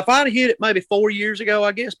 Now, if I'd hit it maybe 4 years ago,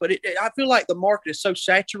 I guess, but I feel like the market is so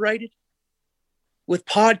saturated with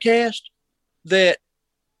podcasts that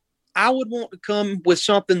I would want to come with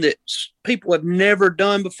something that people have never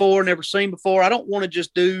done before, never seen before. I don't want to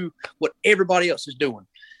just do what everybody else is doing.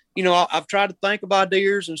 I've tried to think of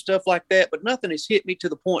ideas and stuff like that, but nothing has hit me to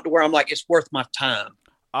the point to where I'm like, it's worth my time.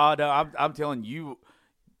 Oh, no, I'm telling you.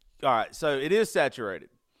 All right, so it is saturated,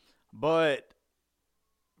 but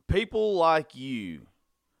people like you,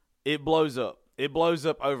 it blows up. It blows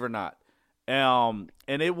up overnight. And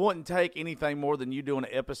it wouldn't take anything more than you doing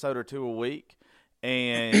an episode or two a week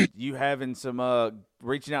and you having some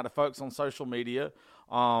reaching out to folks on social media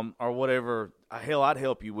or whatever. Hell, I'd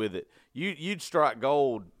help you with it. You'd strike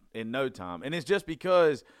gold in no time. And it's just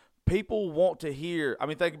because people want to hear. I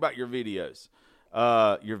mean, think about your videos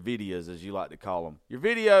as you like to call them. Your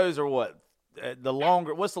videos are what?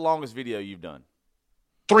 What's the longest video you've done?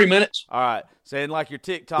 3 minutes. All right. Saying like your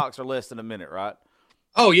TikToks are less than a minute, right?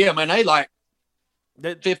 Oh, yeah, man. They like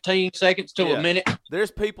 15 seconds to a minute.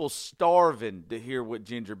 There's people starving to hear what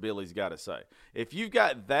Ginger Billy's got to say. If you've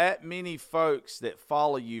got that many folks that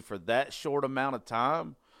follow you for that short amount of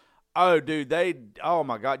time, oh, dude, oh,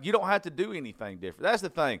 my God, you don't have to do anything different. That's the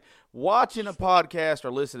thing. Watching a podcast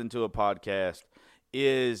or listening to a podcast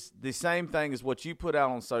is the same thing as what you put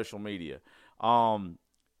out on social media.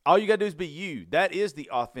 All you got to do is be you. That is the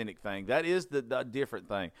authentic thing. That is the different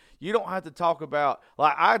thing. You don't have to talk about –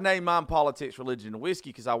 like I named mine Politics, Religion, and Whiskey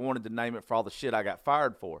because I wanted to name it for all the shit I got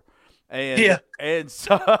fired for. And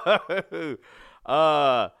so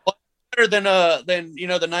better than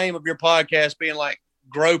the name of your podcast being like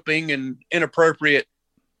groping and inappropriate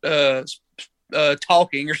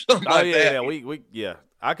talking or something like that. Yeah.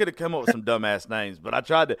 I could have come up with some dumbass names, but I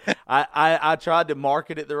tried to I tried to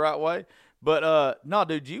market it the right way. But no,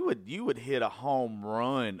 dude, you would hit a home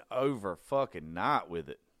run over fucking night with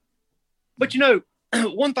it. But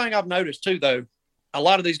one thing I've noticed too, though, a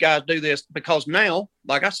lot of these guys do this because now,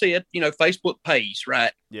 like I said, Facebook pays,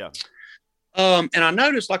 right? Yeah. And I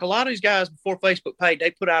noticed like a lot of these guys before Facebook paid, they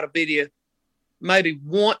put out a video maybe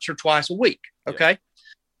once or twice a week. Okay. Yeah.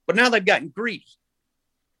 But now they've gotten greedy.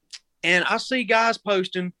 And I see guys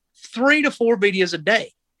posting 3 to 4 videos a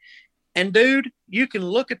day. And dude, you can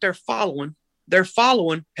look at their following. Their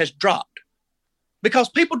following has dropped because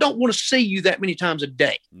people don't want to see you that many times a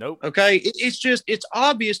day. Nope. Okay. It's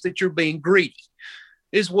obvious that you're being greedy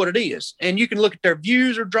is what it is. And you can look at their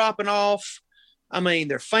views are dropping off. I mean,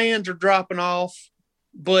 their fans are dropping off.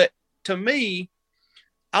 But to me,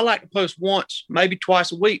 I like to post once, maybe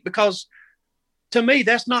twice a week because to me,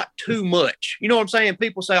 that's not too much. You know what I'm saying?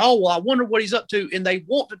 People say, oh, well, I wonder what he's up to. And they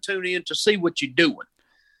want to tune in to see what you're doing.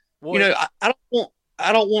 Well, I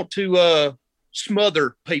don't want to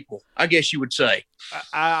smother people, I guess you would say.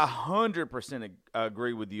 I 100%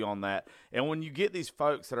 agree with you on that. And when you get these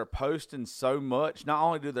folks that are posting so much, not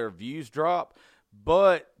only do their views drop,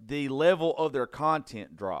 but the level of their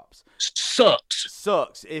content drops.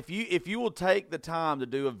 Sucks. If you will take the time to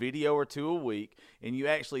do a video or two a week and you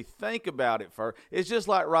actually think about it first, it's just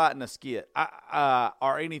like writing a skit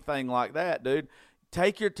or anything like that, dude.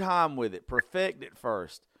 Take your time with it. Perfect it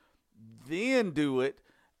first. Then do it.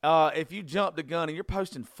 If you jump the gun and you're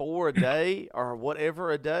posting 4 a day or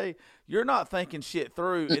whatever a day, you're not thinking shit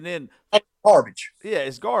through. And then garbage. Yeah,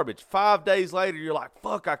 it's garbage. 5 days later, you're like,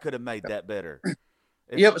 "Fuck, I could have made that better."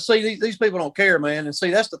 Yeah, but see, these people don't care, man. And see,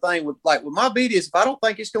 that's the thing with my videos. If I don't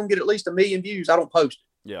think it's going to get at least 1 million views, I don't post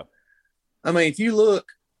it. Yeah. I mean, if you look,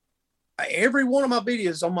 every one of my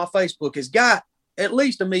videos on my Facebook has got at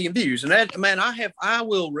least 1 million views, and that, man, I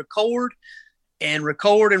will record. And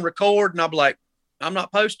I'll be like, I'm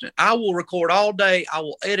not posting it. I will record all day. I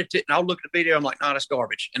will edit it, and I'll look at the video. I'm like, nah, that's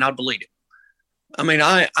garbage, and I'll delete it. I mean,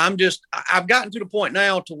 I've gotten to the point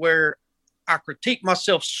now to where I critique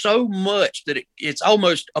myself so much that it's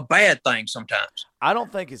almost a bad thing sometimes. I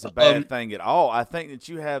don't think it's a bad thing at all. I think that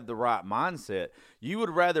you have the right mindset. You would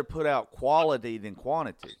rather put out quality than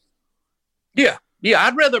quantity. Yeah.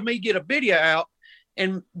 I'd rather me get a video out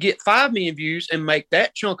and get 5 million views and make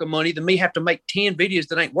that chunk of money than me have to make 10 videos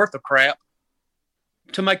that ain't worth a crap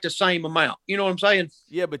to make the same amount. You know what I'm saying?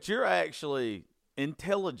 Yeah, but you're actually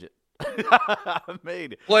intelligent. I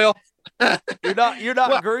mean, well, you're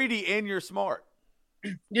not greedy and you're smart.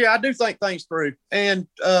 Yeah, I do think things through. And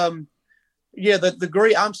the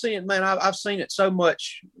greed I'm seeing, man, I've seen it so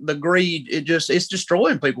much. The greed, it's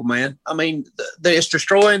destroying people, man. I mean, it's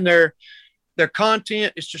destroying their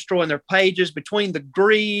content, it's destroying their pages between the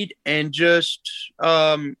greed and just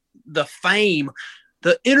the fame,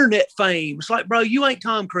 the internet fame. It's like, bro, you ain't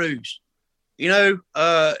Tom Cruise.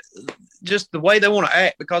 Just the way they want to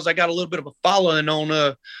act because they got a little bit of a following on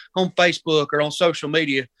Facebook or on social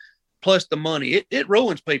media, plus the money. It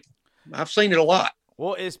ruins people. I've seen it a lot.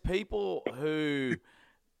 Well, it's people who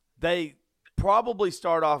they probably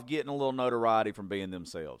start off getting a little notoriety from being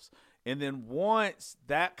themselves. And then once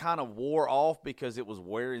that kind of wore off because it was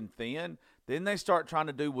wearing thin, then they start trying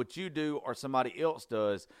to do what you do or somebody else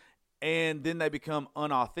does, and then they become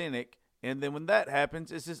unauthentic. And then when that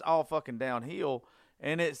happens, it's just all fucking downhill,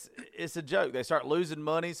 and it's a joke. They start losing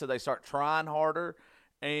money, so they start trying harder.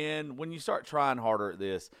 And when you start trying harder at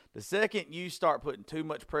this, the second you start putting too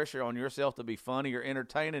much pressure on yourself to be funny or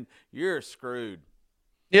entertaining, you're screwed.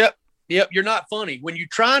 Yep. You're not funny. When you're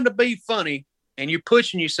trying to be funny and you're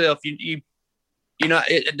pushing yourself,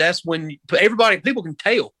 that's when people can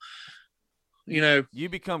tell. You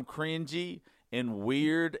become cringy and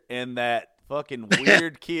weird and that fucking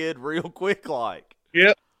weird kid real quick, like.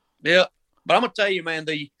 Yep. But I'm gonna tell you, man,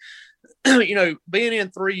 being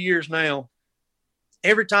in 3 years now,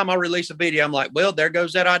 every time I release a video, I'm like, well, there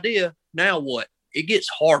goes that idea. Now what? It gets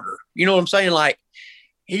harder. You know what I'm saying? Like,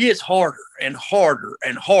 it gets harder and harder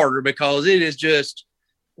and harder because it is just,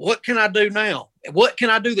 what can I do now? What can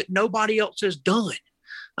I do that nobody else has done?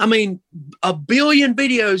 I mean, 1 billion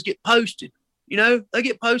videos get posted. They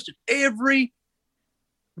get posted every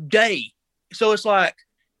day. So it's like,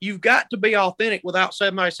 you've got to be authentic without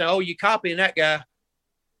somebody saying, oh, you copying that guy.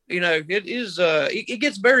 It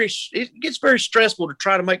gets very stressful to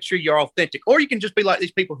try to make sure you're authentic, or you can just be like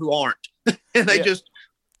these people who aren't. And they just,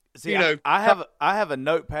 see, I have a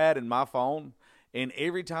notepad in my phone, and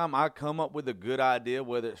every time I come up with a good idea,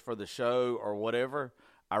 whether it's for the show or whatever,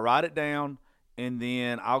 I write it down, and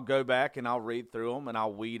then I'll go back and I'll read through them and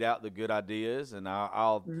I'll weed out the good ideas and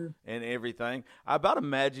I'll and everything. I about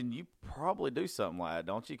imagine you probably do something like that,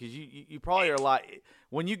 don't you? Because you probably are like,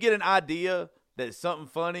 when you get an idea that's something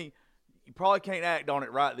funny, you probably can't act on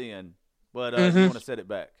it right then, but you want to set it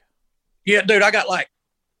back. Yeah, dude, I got probably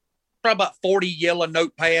about 40 yellow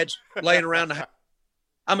notepads laying around the house.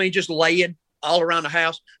 I mean, just laying all around the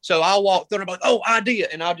house. So I'll walk through and I'm like, oh, idea.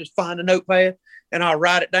 And I'll just find a notepad and I'll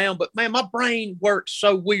write it down. But man, my brain works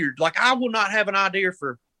so weird. Like, I will not have an idea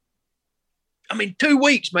for, 2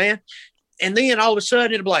 weeks, man. And then all of a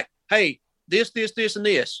sudden it'll be like, hey, this, and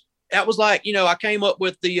this. That was like, I came up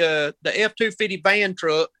with the F-250 van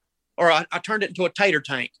truck, or I turned it into a tater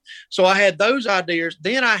tank. So I had those ideas.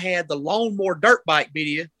 Then I had the lawnmower dirt bike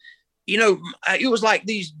video. It was like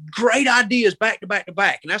these great ideas back to back to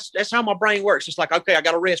back. And that's how my brain works. It's like, okay, I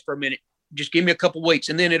got to rest for a minute. Just give me a couple weeks.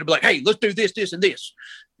 And then it'll be like, hey, let's do this, this, and this.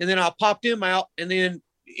 And then I'll pop them out. And then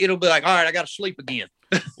it'll be like, all right, I got to sleep again.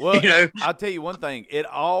 Well, I'll tell you one thing. It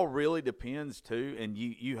all really depends, too. And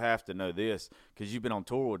you have to know this because you've been on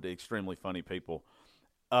tour with the extremely funny people.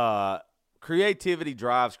 Creativity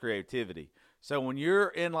drives creativity. So when you're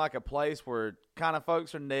in like a place where kind of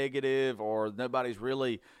folks are negative or nobody's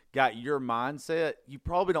really got your mindset, you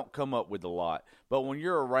probably don't come up with a lot. But when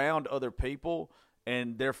you're around other people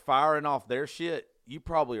and they're firing off their shit, you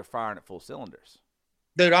probably are firing at full cylinders.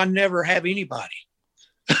 Dude, I never have anybody.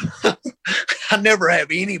 I never have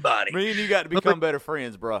anybody. Me and you got to become better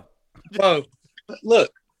friends, bro. Whoa.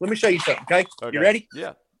 Look, let me show you something, okay? You ready?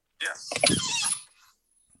 Yeah. You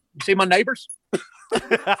see my neighbors?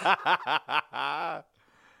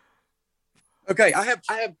 Okay, I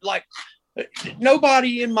have like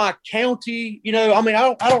nobody in my county, I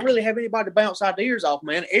don't really have anybody to bounce ideas off,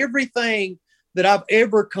 man. Everything that I've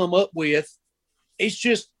ever come up with, it's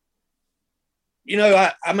just,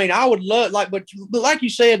 I would love, but like you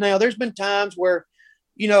said, now there's been times where,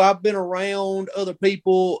 I've been around other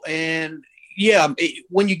people and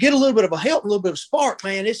when you get a little bit of a help, a little bit of spark,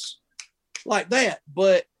 man, it's like that.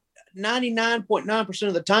 But 99.9%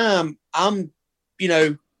 of the time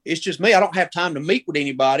it's just me. I don't have time to meet with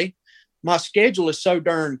anybody. My schedule is so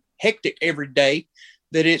darn hectic every day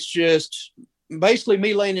that it's just basically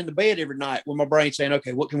me laying in the bed every night with my brain saying,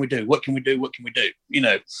 okay, what can we do? What can we do? What can we do?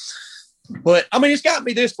 But it's got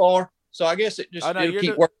me this far. So I guess it'll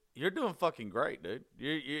keep working. You're doing fucking great, dude.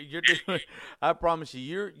 You're doing, I promise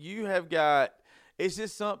you have got, it's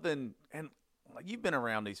just something, and you've been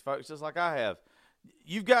around these folks just like I have.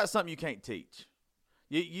 You've got something you can't teach.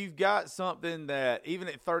 You've got something that even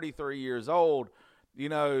at 33 years old,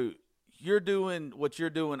 you're doing what you're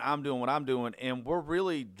doing, I'm doing what I'm doing, and we're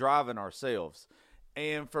really driving ourselves.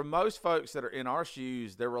 And for most folks that are in our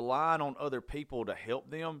shoes, they're relying on other people to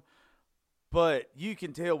help them. But you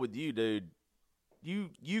can tell with you, dude,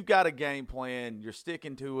 you got a game plan. You're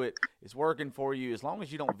sticking to it. It's working for you. As long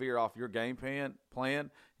as you don't veer off your game plan and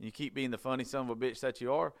you keep being the funny son of a bitch that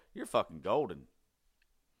you are, you're fucking golden.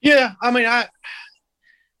 Yeah, I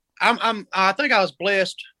think I was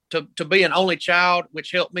blessed to be an only child,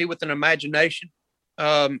 which helped me with an imagination.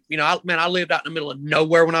 I lived out in the middle of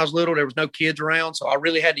nowhere when I was little. There was no kids around, so I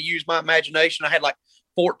really had to use my imagination. I had like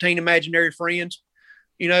 14 imaginary friends,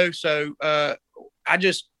 so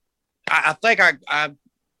I think I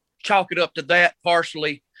chalk it up to that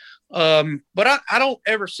partially. But I don't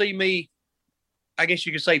ever see me, I guess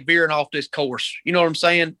you could say, veering off this course. You know what I'm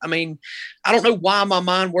saying? I mean, I don't know why my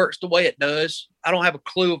mind works the way it does. I don't have a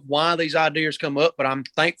clue of why these ideas come up, but I'm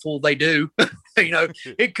thankful they do. You know,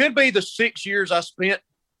 it could be the 6 years I spent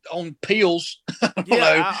on pills.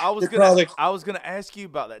 I was gonna ask you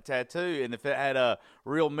about that tattoo and if it had a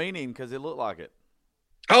real meaning, because it looked like it.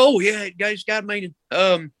 Oh yeah, it's got a meaning.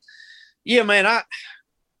 Yeah, man,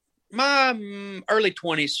 my early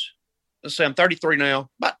 20s, let's say I'm 33 now,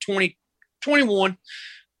 about 20, 21,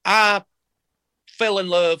 I fell in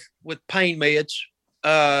love with pain meds.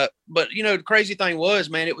 But you know, the crazy thing was,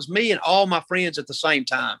 man, it was me and all my friends at the same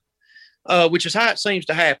time, which is how it seems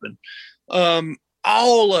to happen.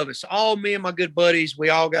 All of us, all me and my good buddies, we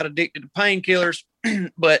all got addicted to painkillers,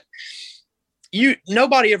 but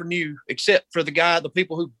nobody ever knew except for the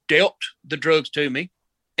people who dealt the drugs to me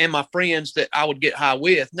and my friends that I would get high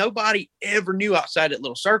with. Nobody ever knew outside that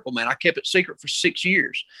little circle, man. I kept it secret for 6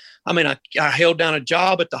 years. I mean, I held down a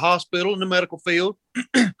job at the hospital in the medical field,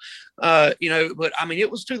 you know, but I mean,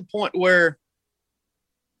 it was to the point where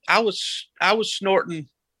I was snorting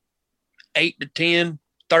 8 to 10,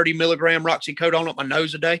 30 milligram Roxycodone up my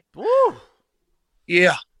nose a day. Woo!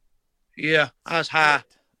 Yeah. I was high.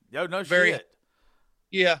 Yo, no shit.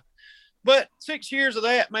 Yeah. But 6 years of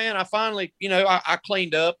that, man, I finally, you know, I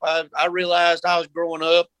cleaned up. I realized I was growing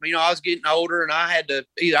up. You know, I was getting older, and I had to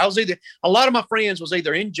a lot of my friends was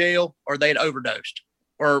either in jail or they'd overdosed,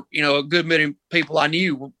 or, you know, a good many people I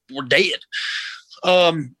knew were dead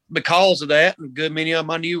because of that. And a good many of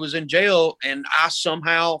them I knew was in jail, and I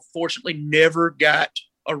somehow, fortunately, never got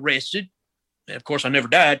arrested. And of course, I never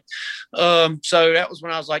died. So that was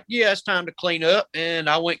when I was like, yeah, it's time to clean up. And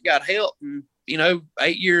I went and got help. And, you know,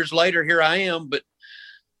 8 years later, here I am. But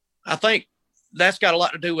I think that's got a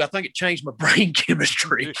lot to do with, I think it changed my brain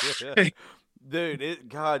chemistry. Dude,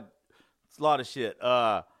 it's a lot of shit.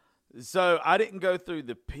 So I didn't go through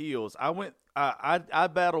the pills. I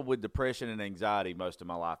battled with depression and anxiety most of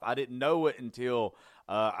my life. I didn't know it until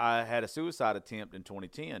I had a suicide attempt in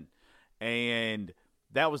 2010. And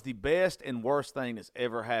that was the best and worst thing that's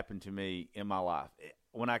ever happened to me in my life.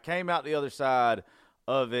 When I came out the other side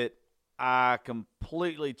of it, I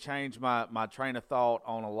completely changed my train of thought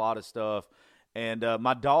on a lot of stuff. And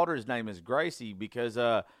my daughter's name is Gracie because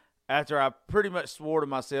after I pretty much swore to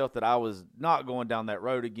myself that I was not going down that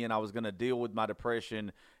road again, I was going to deal with my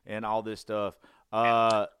depression and all this stuff.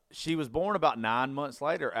 She was born about 9 months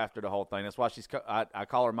later after the whole thing. That's why I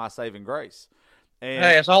call her my saving grace. And,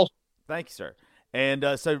 hey, it's awesome. Thank you, sir. And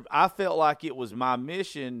so I felt like it was my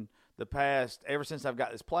mission ever since I've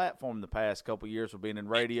got this platform the past couple of years with being in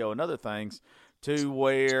radio and other things, to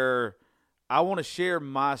where I want to share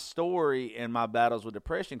my story and my battles with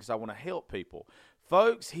depression because I want to help people.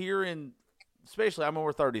 Folks especially, I'm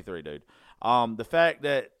over 33, dude. The fact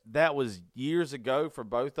that was years ago for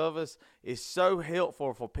both of us is so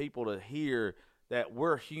helpful for people to hear that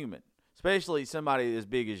we're human, especially somebody as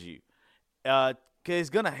big as you. Cause it's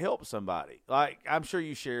gonna help somebody. Like, I'm sure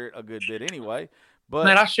you share it a good bit anyway. But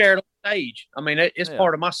man, I share it on stage. I mean, it's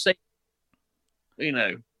part of my set. You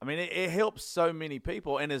know, I mean, it helps so many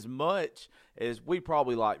people. And as much as we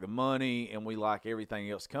probably like the money and we like everything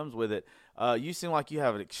else comes with it, you seem like you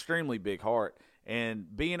have an extremely big heart. And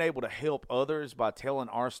being able to help others by telling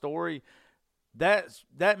our story, that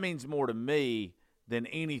means more to me than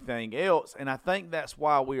anything else. And I think that's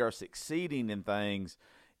why we are succeeding in things.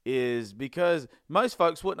 Is because most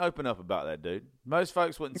folks wouldn't open up about that, dude. Most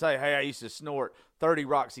folks wouldn't say, hey, I used to snort 30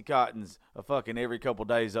 Roxycontins a fucking every couple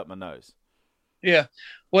days up my nose. Yeah.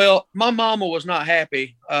 Well, my mama was not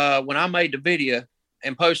happy when I made the video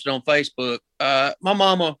and posted on Facebook. My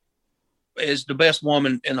mama is the best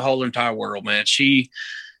woman in the whole entire world, man. She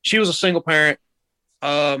was a single parent.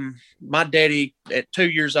 My daddy at 2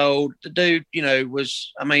 years old, the dude, you know,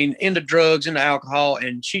 was, I mean, into drugs, into alcohol,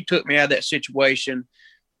 and she took me out of that situation.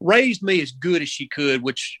 Raised me as good as she could,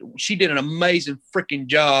 which she did an amazing freaking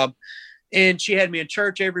job. And she had me in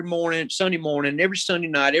church every morning, Sunday morning, every Sunday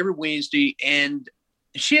night, every Wednesday. And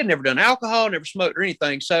she had never done alcohol, never smoked or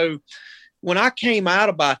anything. So when I came out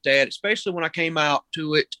about that, especially when I came out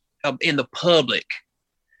to it in the public,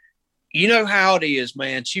 you know how it is,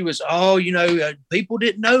 man. She was, people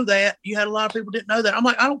didn't know that. You had a lot of people didn't know that. I'm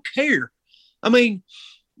like, I don't care. I mean,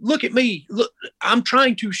 look at me. Look, I'm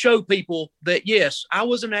trying to show people that, yes, I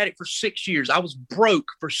was an addict for 6 years. I was broke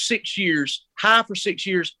for 6 years, high for 6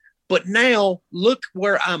 years. But now look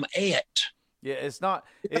where I'm at. Yeah, it's not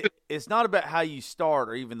about how you start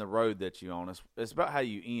or even the road that you're on. It's about how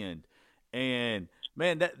you end. And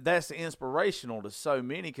Man, that's inspirational to so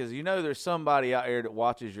many, because there's somebody out there that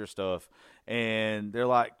watches your stuff and they're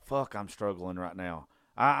like, fuck, I'm struggling right now.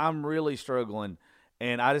 I'm really struggling,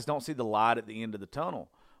 and I just don't see the light at the end of the tunnel.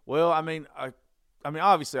 Well, I mean,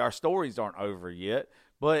 obviously our stories aren't over yet,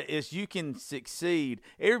 but as you can succeed,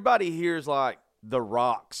 everybody hears like The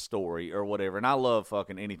Rock's story or whatever, and I love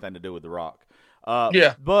fucking anything to do with The Rock.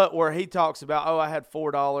 But where he talks about, I had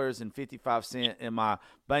 $4.55 in my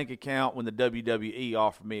bank account when the WWE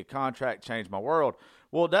offered me a contract, changed my world.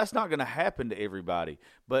 Well, that's not going to happen to everybody.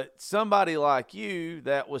 But somebody like you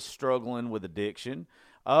that was struggling with addiction,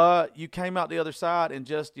 you came out the other side, and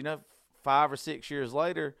just 5 or 6 years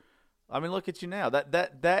later, I mean, look at you now.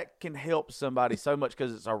 That can help somebody so much,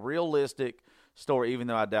 because it's a realistic story, even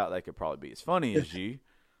though I doubt they could probably be as funny as you.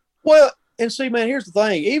 Well, and see, man, here's the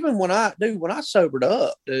thing. Even when I sobered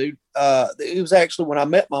up, dude, it was actually when I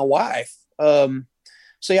met my wife.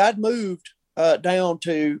 See, I'd moved down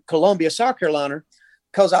to Columbia, South Carolina,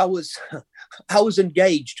 because I was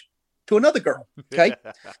engaged to another girl. Okay.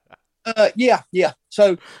 Yeah.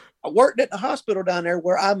 So I worked at the hospital down there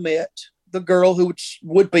where I met the girl who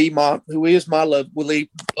is my lovely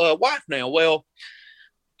wife now. Well,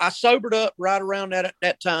 I sobered up right around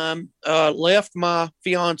that time, left my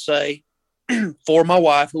fiance for my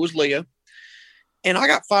wife, who was Leah, and I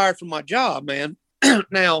got fired from my job, man.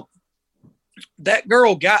 Now, the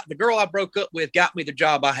girl I broke up with got me the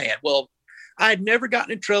job I had. Well, I had never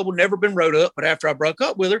gotten in trouble, never been wrote up, but after I broke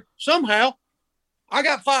up with her, somehow I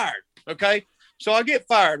got fired. Okay. So I get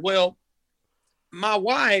fired. Well, my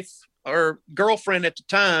wife, or girlfriend at the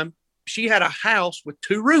time, she had a house with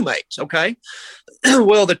 2 roommates. Okay.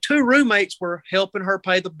 Well, the 2 roommates were helping her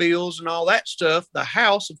pay the bills and all that stuff. The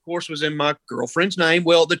house, of course, was in my girlfriend's name.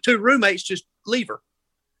 Well, the 2 roommates just leave her.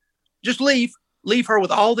 Just leave her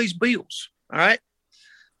with all these bills. All right.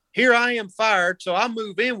 Here I am fired. So I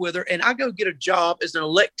move in with her and I go get a job as an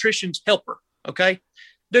electrician's helper. Okay.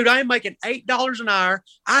 Dude, I am making $8 an hour.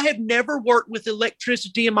 I have never worked with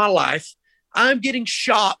electricity in my life. I'm getting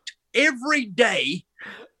shocked every day,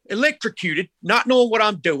 electrocuted, not knowing what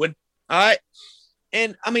I'm doing. All right.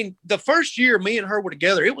 And I mean, the first year me and her were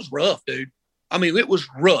together, it was rough, dude. I mean, it was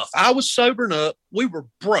rough. I was sobering up. We were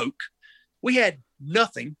broke. We had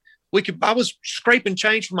nothing. I was scraping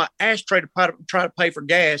change from my ashtray to try to pay for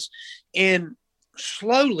gas. And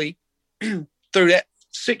slowly through that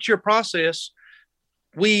 6-year process,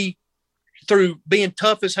 we, through being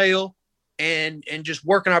tough as hell and just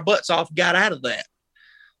working our butts off, got out of that.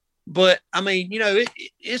 But I mean,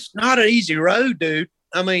 it's not an easy road, dude.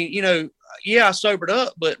 I mean, yeah, I sobered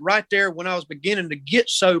up, but right there when I was beginning to get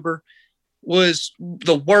sober was one of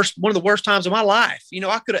the worst times of my life.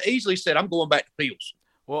 I could have easily said, I'm going back to pills.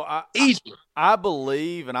 Well, I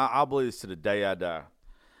believe, and I'll believe this to the day I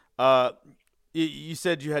die. You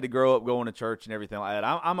said you had to grow up going to church and everything like that.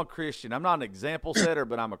 I'm a Christian. I'm not an example setter,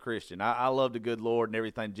 but I'm a Christian. I love the good Lord and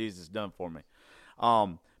everything Jesus done for me.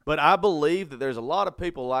 But I believe that there's a lot of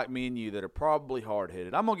people like me and you that are probably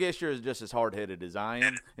hard-headed. I'm going to guess you're just as hard-headed as I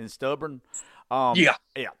am and stubborn. Yeah.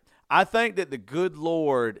 I think that the good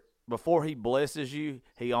Lord, before he blesses you,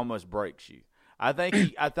 he almost breaks you. I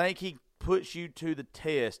think he puts you to the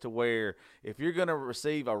test to where if you're going to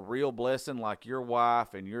receive a real blessing like your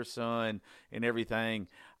wife and your son and everything,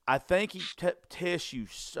 I think he tests you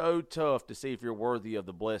so tough to see if you're worthy of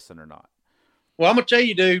the blessing or not. Well, I'm going to tell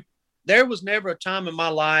you, dude, there was never a time in my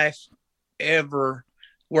life ever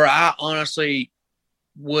where I honestly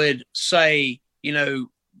would say,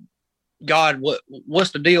 God,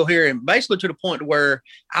 what's the deal here? And basically to the point where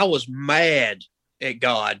I was mad at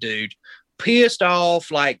God, dude, pissed off,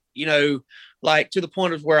 like to the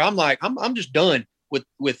point of where I'm like, I'm just done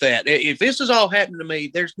with that. If this is all happening to me,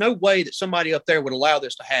 there's no way that somebody up there would allow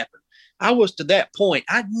this to happen. I was to that point.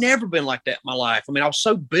 I'd never been like that in my life. I mean, I was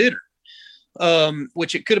so bitter.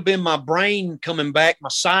 Which it could have been my brain coming back, my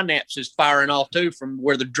synapses firing off too from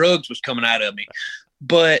where the drugs was coming out of me.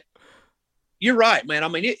 But you're right, man. I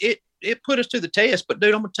mean, it put us to the test, but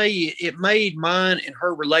dude, I'm gonna tell you, it made mine and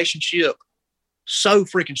her relationship so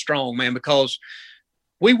freaking strong, man, because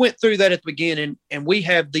we went through that at the beginning and we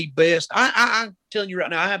have the best. I'm telling you right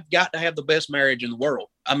now, I have got to have the best marriage in the world.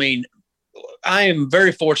 I mean, I am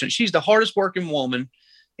very fortunate. She's the hardest working woman.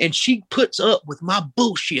 And she puts up with my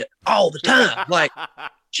bullshit all the time. Like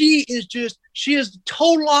she is the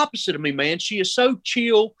total opposite of me, man. She is so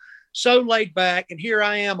chill, so laid back. And here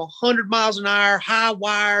I am 100 miles an hour, high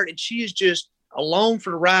wired. And she is just along for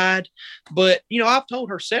the ride. But, I've told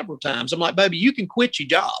her several times, I'm like, baby, you can quit your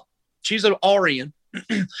job. She's an RN.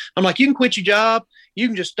 I'm like, you can quit your job. You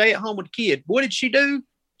can just stay at home with the kid. What did she do?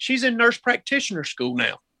 She's in nurse practitioner school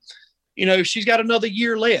now. You know, she's got another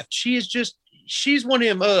year left. She's one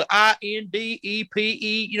of them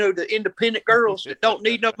INDEPE, you know, the independent girls that don't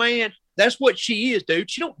need no man. That's what she is,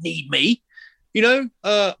 dude. She don't need me, you know,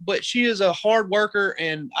 but she is a hard worker,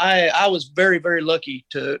 and I was very, very lucky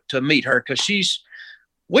to meet her, because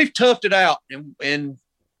we've toughed it out, and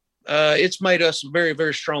it's made us a very,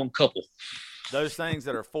 very strong couple. Those things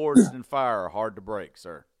that are forged in fire are hard to break,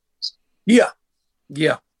 sir. Yeah.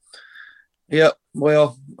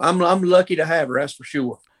 Well, I'm lucky to have her. That's for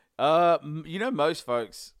sure. You know, most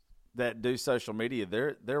folks that do social media,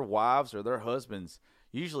 their wives or their husbands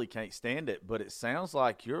usually can't stand it, but it sounds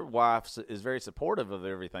like your wife is very supportive of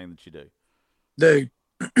everything that you do. Dude,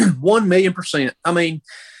 1,000,000%. I mean,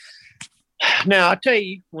 now I tell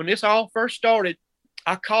you, when this all first started,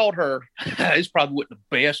 I called her. This probably wasn't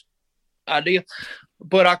the best idea,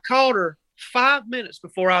 but I called her 5 minutes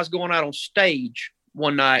before I was going out on stage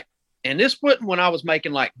one night. And this wasn't when I was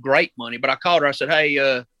making like great money, but I called her. I said, hey,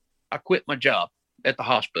 I quit my job at the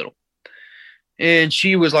hospital. And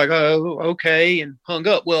she was like, oh, okay, and hung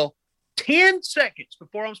up. Well, 10 seconds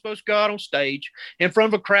before I'm supposed to go out on stage in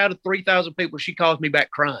front of a crowd of 3,000 people, she calls me back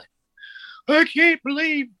crying. I can't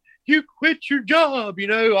believe you quit your job, you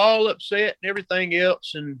know, all upset and everything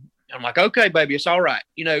else. And I'm like, okay, baby, it's all right,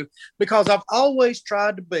 you know, because I've always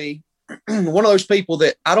tried to be one of those people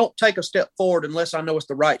that I don't take a step forward unless I know it's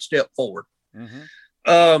the right step forward.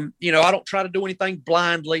 Mm-hmm. You know, I don't try to do anything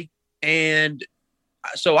blindly. And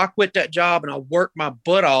so I quit that job and I worked my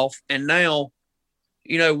butt off. And now,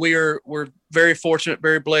 you know, we're very fortunate,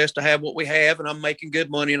 very blessed to have what we have, and I'm making good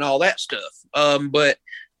money and all that stuff. But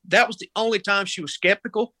that was the only time she was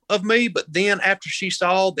skeptical of me. But then after she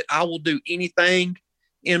saw that I will do anything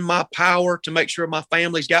in my power to make sure my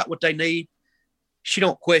family's got what they need, she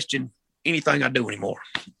don't question anything I do anymore.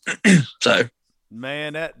 So,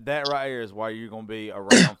 man, that right here is why you're going to be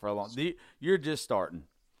around for a long. You're just starting,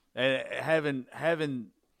 and having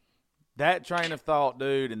that train of thought,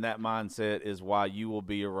 dude, and that mindset is why you will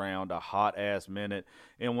be around a hot ass minute.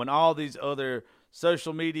 And when all these other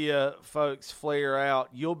social media folks flare out,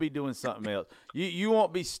 you'll be doing something else. You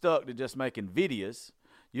won't be stuck to just making videos.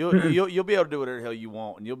 You'll be able to do whatever the hell you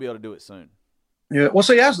want, and you'll be able to do it soon. Yeah. Well,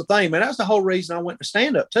 see, that's the thing, man. That's the whole reason I went to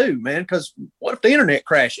stand up too, man. Because what if the internet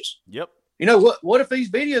crashes? Yep. You know, what if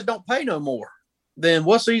these videos don't pay no more? Then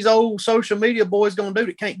what's these old social media boys going to do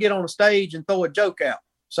that can't get on a stage and throw a joke out?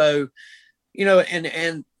 So, you know,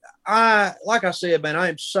 and I, like I said, man, I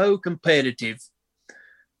am so competitive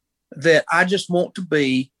that I just want to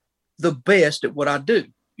be the best at what I do.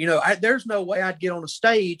 You know, there's no way I'd get on a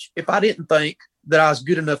stage if I didn't think that I was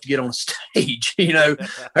good enough to get on a stage. You know,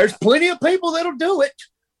 there's plenty of people that'll do it,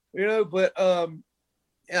 you know, but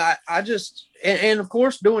I just, and of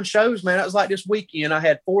course doing shows, man, it was like this weekend, I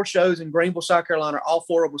had 4 shows in Greenville, South Carolina. All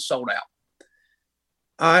 4 of them sold out.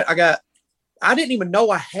 I didn't even know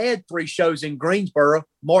I had 3 shows in Greensboro,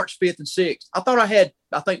 March 5th and 6th. I thought I had,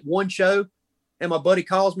 I think, 1 show, and my buddy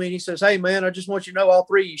calls me and he says, hey man, I just want you to know all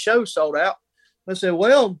 3 of your shows sold out. I said,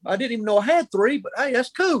 well, I didn't even know I had 3, but hey, that's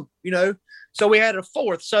cool. You know, so we had a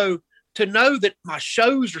 4th. So to know that my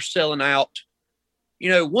shows are selling out, you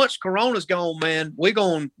know, once Corona's gone, man,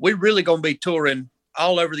 we're really going to be touring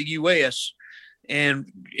all over the U.S.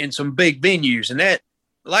 and in some big venues. And that,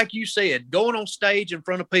 like you said, going on stage in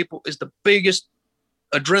front of people is the biggest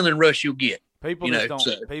adrenaline rush you'll get. People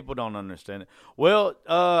don't understand it. Well,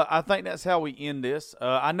 I think that's how we end this.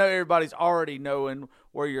 I know everybody's already knowing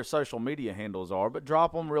where your social media handles are, but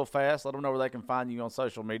drop them real fast. Let them know where they can find you on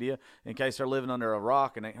social media in case they're living under a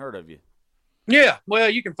rock and ain't heard of you. Yeah, well,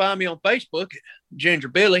 you can find me on Facebook at Ginger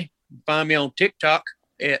Billy. Find me on TikTok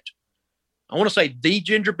at, I want to say The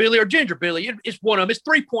Ginger Billy or Ginger Billy. It's one of them. It's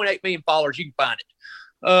 3.8 million followers. You can find it.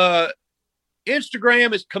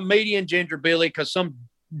 Instagram is Comedian Ginger Billy because some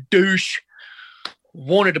douche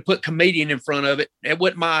wanted to put comedian in front of it. It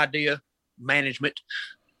wasn't my idea, management.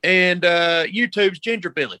 And YouTube's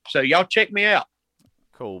Ginger Billy. So y'all check me out.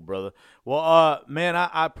 Cool, brother. Well, man,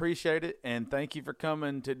 I appreciate it, and thank you for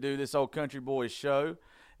coming to do this Old Country Boys show.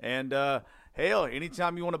 And hell,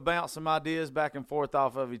 anytime you want to bounce some ideas back and forth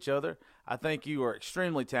off of each other, I think you are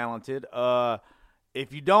extremely talented.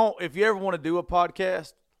 If you ever want to do a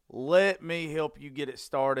podcast, let me help you get it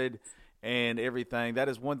started and everything. That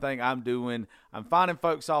is one thing I'm doing. I'm finding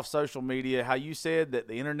folks off social media. How you said that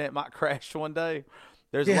the internet might crash one day.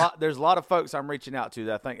 There's a lot of folks I'm reaching out to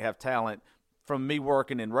that I think have talent from me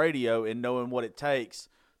working in radio and knowing what it takes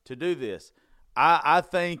to do this. I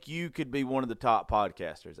think you could be one of the top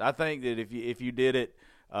podcasters. I think that if you did it,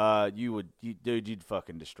 you'd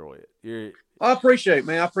fucking destroy it. I appreciate it,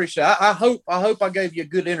 man. I appreciate it. I hope I gave you a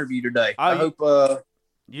good interview today. I hope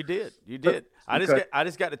You did. You did. I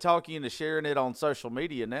just got to talk you into sharing it on social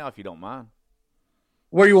media now, if you don't mind.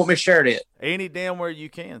 Where you want me to share it at? Any damn where you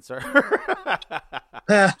can, sir.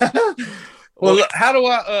 Well, how do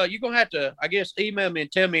I? You're gonna have to, I guess, email me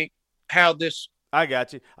and tell me how this. I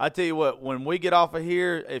got you. I tell you what, when we get off of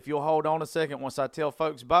here, if you'll hold on a second, once I tell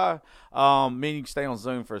folks bye, me and you can stay on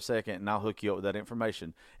Zoom for a second, and I'll hook you up with that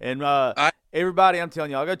information. And everybody, I'm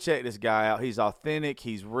telling y'all, go check this guy out. He's authentic.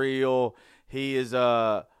 He's real. He is.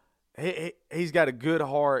 He's got a good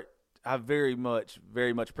heart. I very much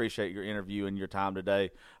appreciate your interview and your time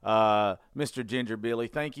today. Mr. Ginger Billy,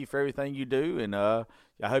 thank you for everything you do, and I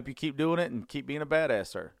hope you keep doing it and keep being a badass,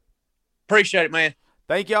 sir. Appreciate it, man.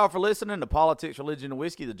 Thank y'all for listening to Politics, Religion, and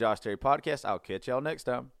Whiskey, the Josh Terry Podcast. I'll catch y'all next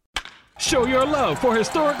time. Show your love for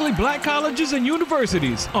historically black colleges and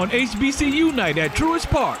universities on HBCU Night at Truist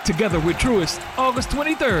Park, together with Truist, August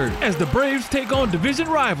 23rd, as the Braves take on division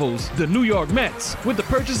rivals, the New York Mets. With the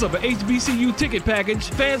purchase of an HBCU ticket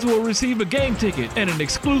package, fans will receive a game ticket and an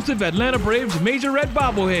exclusive Atlanta Braves Majorette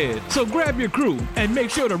bobblehead. So grab your crew and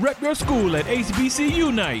make sure to rep your school at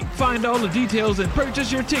HBCU Night. Find all the details and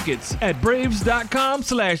purchase your tickets at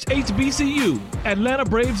braves.com/HBCU. Atlanta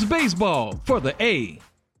Braves Baseball for the A.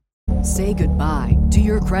 Say goodbye to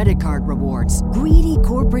your credit card rewards. Greedy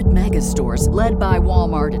corporate mega stores, led by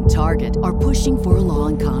Walmart and Target, are pushing for a law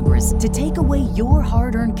in Congress to take away your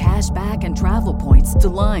hard-earned cash back and travel points to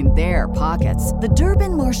line their pockets. The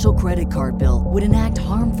Durbin-Marshall credit card bill would enact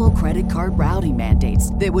harmful credit card routing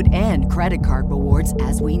mandates that would end credit card rewards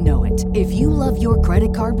as we know it. If you love your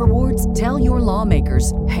credit card rewards, tell your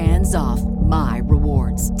lawmakers, hands off my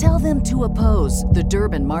rewards. Tell them to oppose the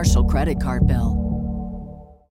Durbin-Marshall credit card bill.